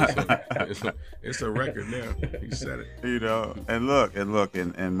 It's a record now. You said it. You know, and look,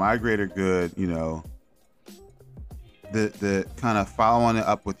 and my greater good, you know, the kind of following it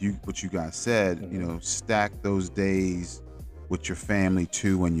up with what you guys said, you know, stack those days with your family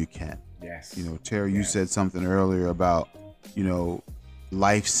too when you can. Yes. You know, Terry, you said something earlier about, you know,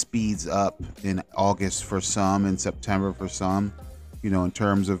 life speeds up in August for some, in September for some, you know, in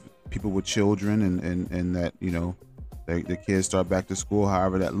terms of people with children and that, you know, the kids start back to school,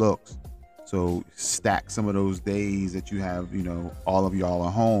 however that looks. So stack some of those days that you have, you know, all of y'all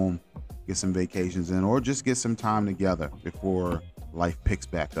at home, get some vacations in, or just get some time together before life picks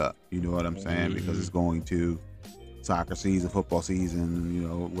back up. You know what I'm saying? Because it's going to soccer season, football season, you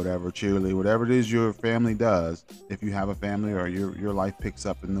know, whatever, cheerleading, whatever it is your family does. If you have a family or your life picks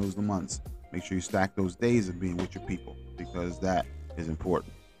up in those months, make sure you stack those days of being with your people, because that is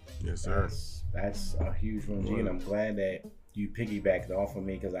important. Yes, sir. That's a huge one, G, and I'm glad that you piggybacked off of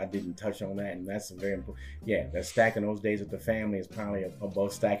me, because I didn't touch on that, and that's a very important. Yeah, that stacking those days with the family is probably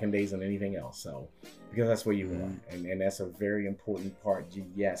above stacking days than anything else. So, because that's where you are, and that's a very important part. G,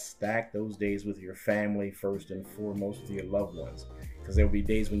 yes, stack those days with your family first and foremost, with your loved ones, because there will be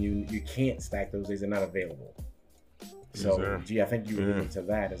days when you can't stack those days; they're not available. So, G, I think you alluded to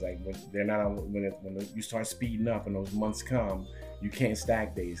that. It's like when they're not when you start speeding up and those months come, you can't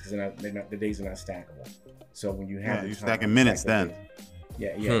stack days because the days are not stackable. So when you have you're stacking minutes then.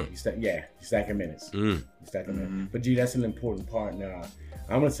 You're stacking minutes. You're stacking minutes. But G, that's an important part. Now,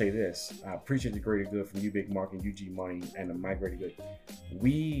 I'm gonna say this. I appreciate the greater good from you, Big Mark, and UG Money, and my greater good.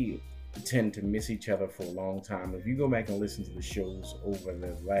 We tend to miss each other for a long time. If you go back and listen to the shows over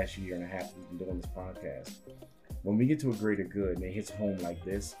the last year and a half we've been doing this podcast, when we get to a greater good and it hits home like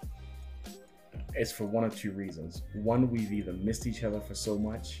this, it's for one of two reasons. One, we've either missed each other for so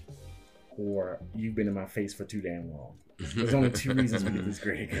much, or you've been in my face for too damn long. There's only two reasons we get this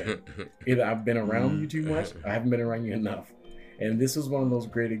greater good. Either I've been around you too much, or I haven't been around you enough. And this was one of those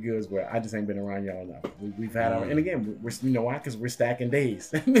greater goods where I just ain't been around y'all enough. We've had our, and again, we're you know why? Because we're stacking days.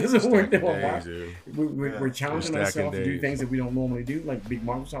 This is what we're doing. We're challenging ourselves to do things that we don't normally do, like Big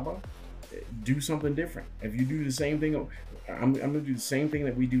Mark was talking about. Do something different. If you do the same thing, I'm gonna do the same thing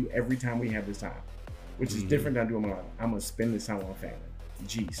that we do every time we have this time, which is different than I do in my life. I'm gonna spend this time with my family.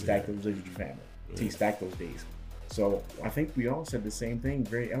 G, stack those days with your family. T, stack those days. So I think we all said the same thing,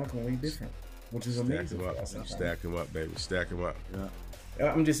 very eloquently different, which is amazing. Stack them up, baby. Stack them up. Yeah.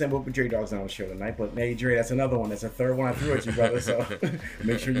 I'm just saying we'll put Dre Dogs on the show tonight, but hey, Dre, that's another one. That's a third one I threw at you, brother. So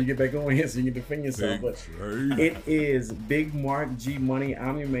make sure you get back on here so you can defend yourself. But it is Big Mark, G Money.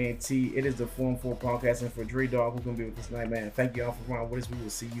 I'm your man T. It is the Form 4 podcast, and for Dre Dog, who's gonna be with us tonight, man. Thank you all for riding with us. We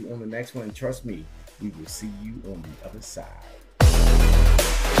will see you on the next one, and trust me, we will see you on the other side.